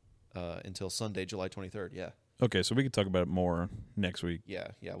 until Sunday, July 23rd. Yeah. Okay, so we could talk about it more next week. Yeah,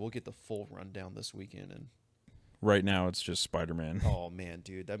 we'll get the full rundown this weekend. And right now, it's just Spider-Man. oh man,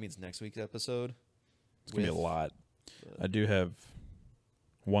 dude, that means next week's episode. It's gonna be a lot. I do have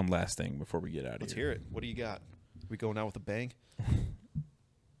one last thing before we get out of here. Let's hear it. What do you got? We going out with a bang?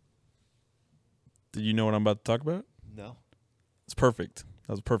 Did you know what I'm about to talk about? No. It's perfect. That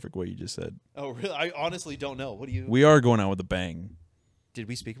was perfect what you just said. Oh really? I honestly don't know. What do you? We are going out with a bang Did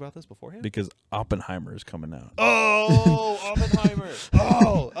we speak about this beforehand? because Oppenheimer is coming out. Oh, Oppenheimer.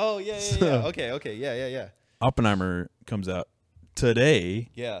 Oh, yeah. Okay, yeah. Oppenheimer comes out today.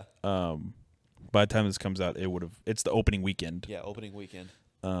 Yeah. By the time this comes out, it's the opening weekend. Yeah, opening weekend.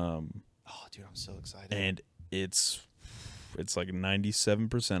 Oh, dude, I'm so excited. and it's like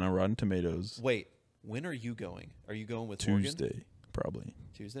 97% on Rotten Tomatoes. Wait, when are you going? Are you going with Tuesday, Morgan? probably,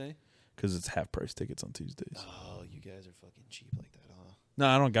 Tuesday? because it's half price tickets on Tuesdays. Oh, you guys are fucking cheap like that, huh? No,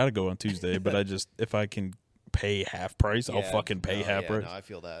 I don't gotta go on Tuesday, but if I can pay half price, I'll fucking pay half price. No, I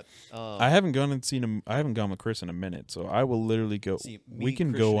feel that. I haven't gone with Chris in a minute, so I will literally go. We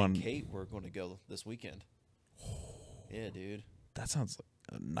can go on. And Kate, we're going to go this weekend. Yeah, dude. That sounds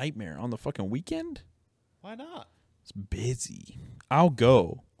like a nightmare on the fucking weekend. Why not? It's busy. I'll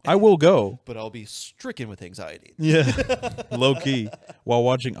go. I will go. But I'll be stricken with anxiety. Yeah, low key. While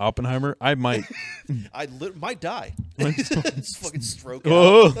watching Oppenheimer, I might. I might die. Just fucking stroke out.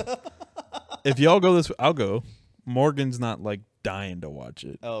 Oh. If y'all go I'll go. Morgan's not like dying to watch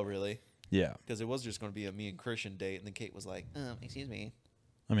it. Oh, really? Yeah. Because it was just going to be a me and Christian date, and then Kate was like, excuse me.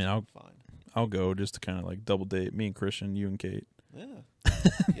 I mean, Fine. I'll go just to kind of like double date me and Christian, you and Kate. Yeah.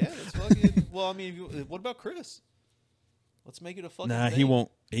 Yeah, that's fucking. Well, I mean, what about Chris? Let's make it a fucking thing. He won't.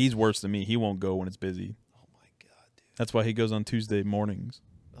 He's worse than me. He won't go when it's busy. Oh, my God, dude. That's why he goes on Tuesday mornings.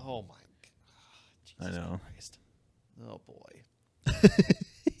 Oh, my God. Jesus I know. Christ. Oh, boy.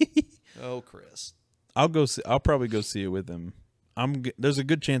 Oh, Chris. I'll probably go see it with him. There's a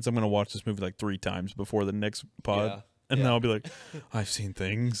good chance I'm going to watch this movie like 3 times before the next pod. Yeah. And then I'll be like, I've seen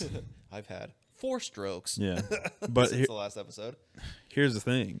things. I've had 4 strokes. Yeah. But since the last episode. Here's the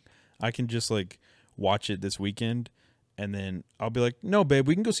thing. I can just like watch it this weekend, and then I'll be like, no, babe,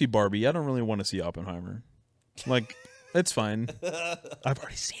 we can go see Barbie. I don't really want to see Oppenheimer. Like, it's fine. I've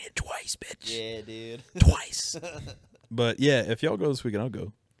already seen it twice, bitch. Yeah, dude. Twice. But yeah, if y'all go this weekend, I'll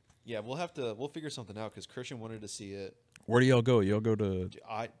go. Yeah, we'll figure something out because Christian wanted to see it. Where do y'all go? Y'all go to...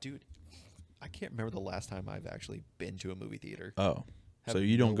 Dude, I can't remember the last time I've actually been to a movie theater. Oh. Have So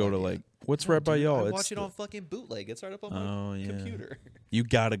you don't no go to idea. like... What's right by y'all? I It's watch it on fucking bootleg. It's right up on my computer. You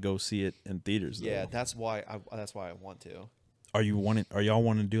gotta go see it in theaters, though. Yeah, that's why I want to. Are y'all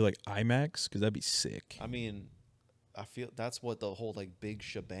wanting to do like IMAX? Because that'd be sick. I mean, I feel that's what the whole like big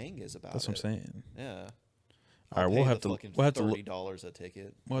shebang is about. That's what I'm saying. Yeah. All right, we'll have to $30 a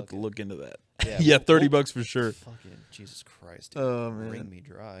ticket. We'll have to look into that. Yeah, Yeah, $30 for sure. Fucking Jesus Christ, dude. Oh, man. Wring me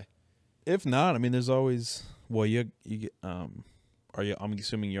dry. If not, I mean, there's always. Well, you get. Are you? I'm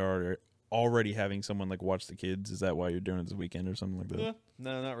assuming you already having someone like watch the kids? Is that why you're doing it this weekend or something like that? Yeah.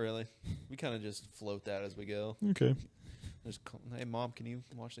 No, not really. We kind of just float that as we go. Okay. Hey, Mom, can you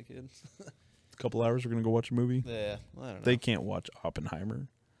watch the kids? A couple hours, we're gonna go watch a movie. Yeah, I don't know. They can't watch Oppenheimer.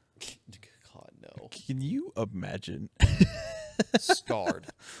 God, no. Can you imagine? Scarred.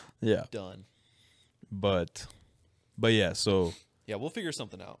 Yeah. Done. But yeah, so Yeah, we'll figure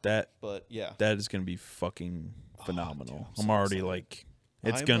something out. that yeah, that is gonna be fucking phenomenal. dude, I'm so already excited. like,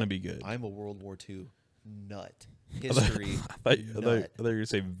 it's gonna be good. I'm a World War II nut. History. I thought you were gonna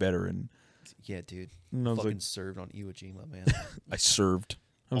say veteran. Yeah, dude. And I was Fucking like, served on Iwo Jima, man. I served.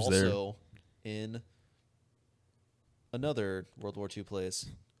 I was there. Also, in another World War II place.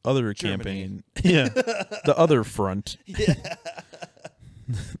 Other Germany. campaign. Yeah. The other front. Yeah.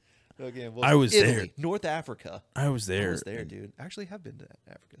 Okay, well, I was Italy, there. North Africa. I was there. I was there, dude. Actually, have been to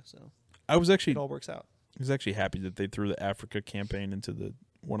Africa, so I was it all works out. happy that they threw the Africa campaign into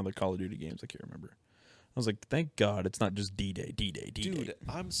one of the Call of Duty games. I can't remember. I was like, thank God it's not just D-Day, D-Day, D-Day. Dude,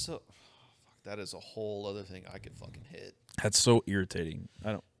 I'm so. Fuck, that is a whole other thing I could fucking hit. That's so irritating.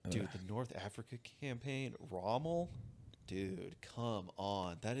 Dude, the North Africa campaign, Rommel, dude, come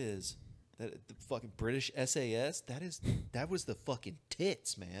on. The fucking British SAS. That was the fucking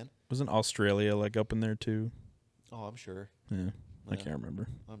tits, man. Wasn't Australia like up in there too? Oh, I'm sure. Yeah, I Yeah. can't remember.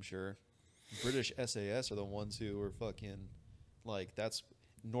 I'm sure. British SAS are the ones who were fucking like that's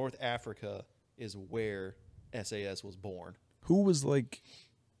North Africa is where SAS was born. Who was like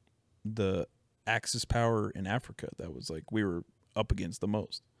the Axis power in Africa that was like we were up against the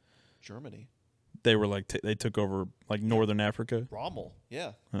most? Germany. They were like they took over like northern Africa. Rommel.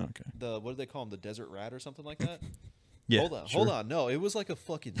 Yeah. Oh, okay. What do they call him? The Desert Rat or something like that? Yeah. Hold on. No, it was like a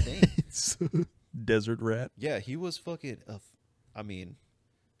fucking thing. Desert rat. Yeah, he was fucking. I mean,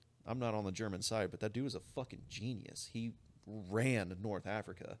 I'm not on the German side, but that dude was a fucking genius. He ran North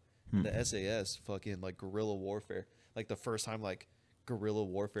Africa. The SAS fucking like guerrilla warfare. Like the first time like guerrilla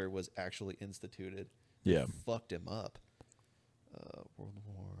warfare was actually instituted. Yeah. Fucked him up. World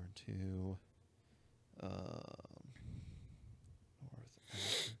War II. North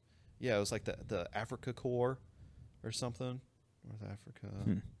Africa. Yeah, it was like the Africa Corps or something. North Africa.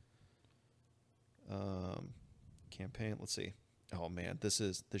 Campaign. Let's see. Oh man, this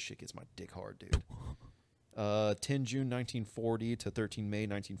shit gets my dick hard, dude. 10 June 1940 to 13 May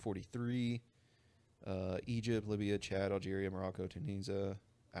 1943. Egypt, Libya, Chad, Algeria, Morocco, Tunisia.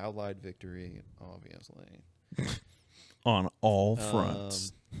 Allied victory, obviously. On all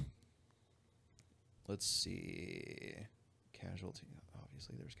fronts. Let's see. Casualty.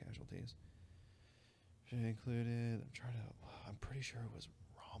 Obviously, there's casualties. Included. I'm pretty sure it was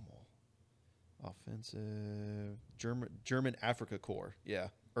Rommel. Offensive. German Africa Corps. Yeah.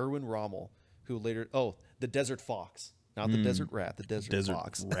 Erwin Rommel, who later. Oh, the Desert Fox. Not the Desert Rat. The Desert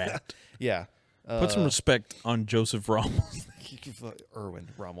Fox. Rat. Yeah. Put some respect on Joseph Rommel. Erwin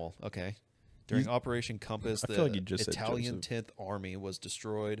Rommel. Okay. During Operation Compass, I the feel like you just said Italian Joseph. 10th Army was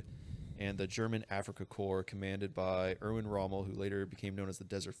destroyed, and the German Africa Corps, commanded by Erwin Rommel, who later became known as the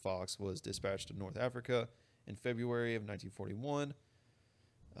Desert Fox, was dispatched to North Africa in February of 1941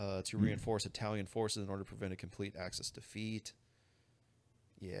 to reinforce Italian forces in order to prevent a complete Axis defeat.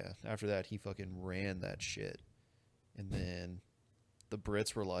 Yeah, after that, he fucking ran that shit. And then the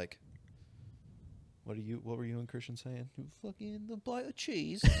Brits were like, what were you and Christian saying? You fucking the bite of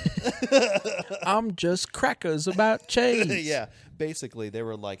cheese. I'm just crackers about cheese. Yeah, basically they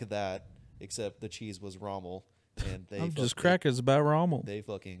were like that, except the cheese was Rommel, and I'm just crackers about Rommel. They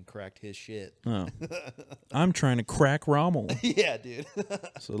fucking cracked his shit. Oh. I'm trying to crack Rommel. Yeah, dude.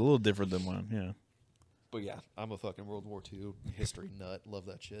 So a little different than one, yeah. But yeah, I'm a fucking World War II history nut. Love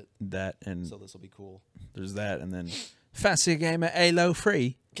that shit. That and So this will be cool. there's that, and then fancy a game of Halo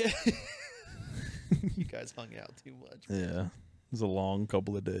 3. You guys hung out too much. Yeah, it was a long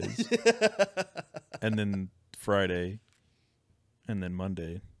couple of days. And then Friday, and then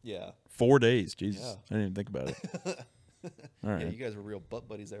Monday. Yeah. 4 days, Jesus. Yeah. I didn't even think about it. All right. Yeah, you guys were real butt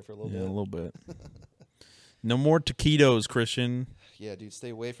buddies there for a little Yeah, bit. a little bit. No more taquitos, Christian. Yeah, dude, stay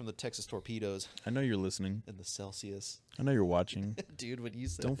away from the Texas torpedoes I know you're listening. and the Celsius. I know you're watching. Dude, when you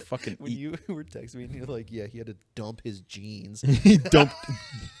said Don't fucking when eat. you were texting me and you're like, yeah, he had to dump his jeans. He dumped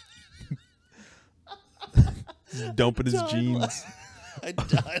dumping his Died jeans I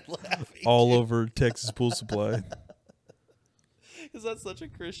died laughing. all over Texas Pool Supply. Because that's such a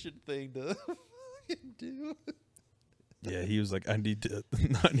Christian thing to fucking do. Yeah, he was like, I need to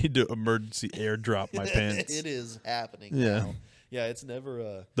emergency airdrop my pants. It is happening Yeah. now. Yeah, it's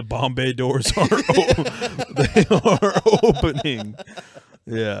never The Bombay doors are they are opening.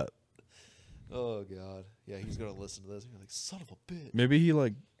 Yeah. oh god. Yeah, he's gonna listen to this. You're like, son of a bitch. Maybe he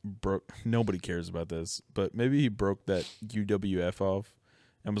like broke. Nobody cares about this, but maybe he broke that UWF off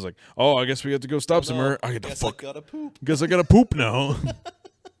and was like, "Oh, I guess we have to go stop somewhere. I get the fuck. I gotta poop. Guess I gotta poop now."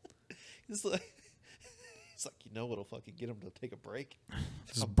 He's like, you know what'll fucking get him to take a break?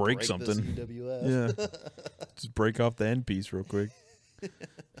 Just I'll break something. This UWF. Yeah, just break off the end piece real quick.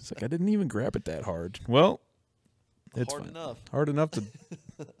 It's like I didn't even grab it that hard. Well, it's hard fine. enough. Hard enough to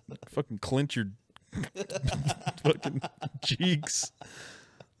fucking clench your fucking cheeks.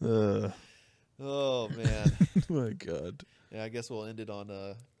 Oh man. My God. Yeah, I guess we'll end it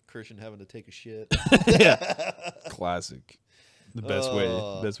on Christian having to take a shit. Yeah. Classic. The best way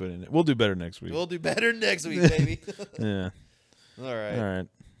to end it. We'll do better next week. We'll do better next week, baby. Yeah. All right. All right.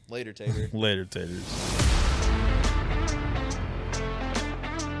 Later, Tater. Later, taters.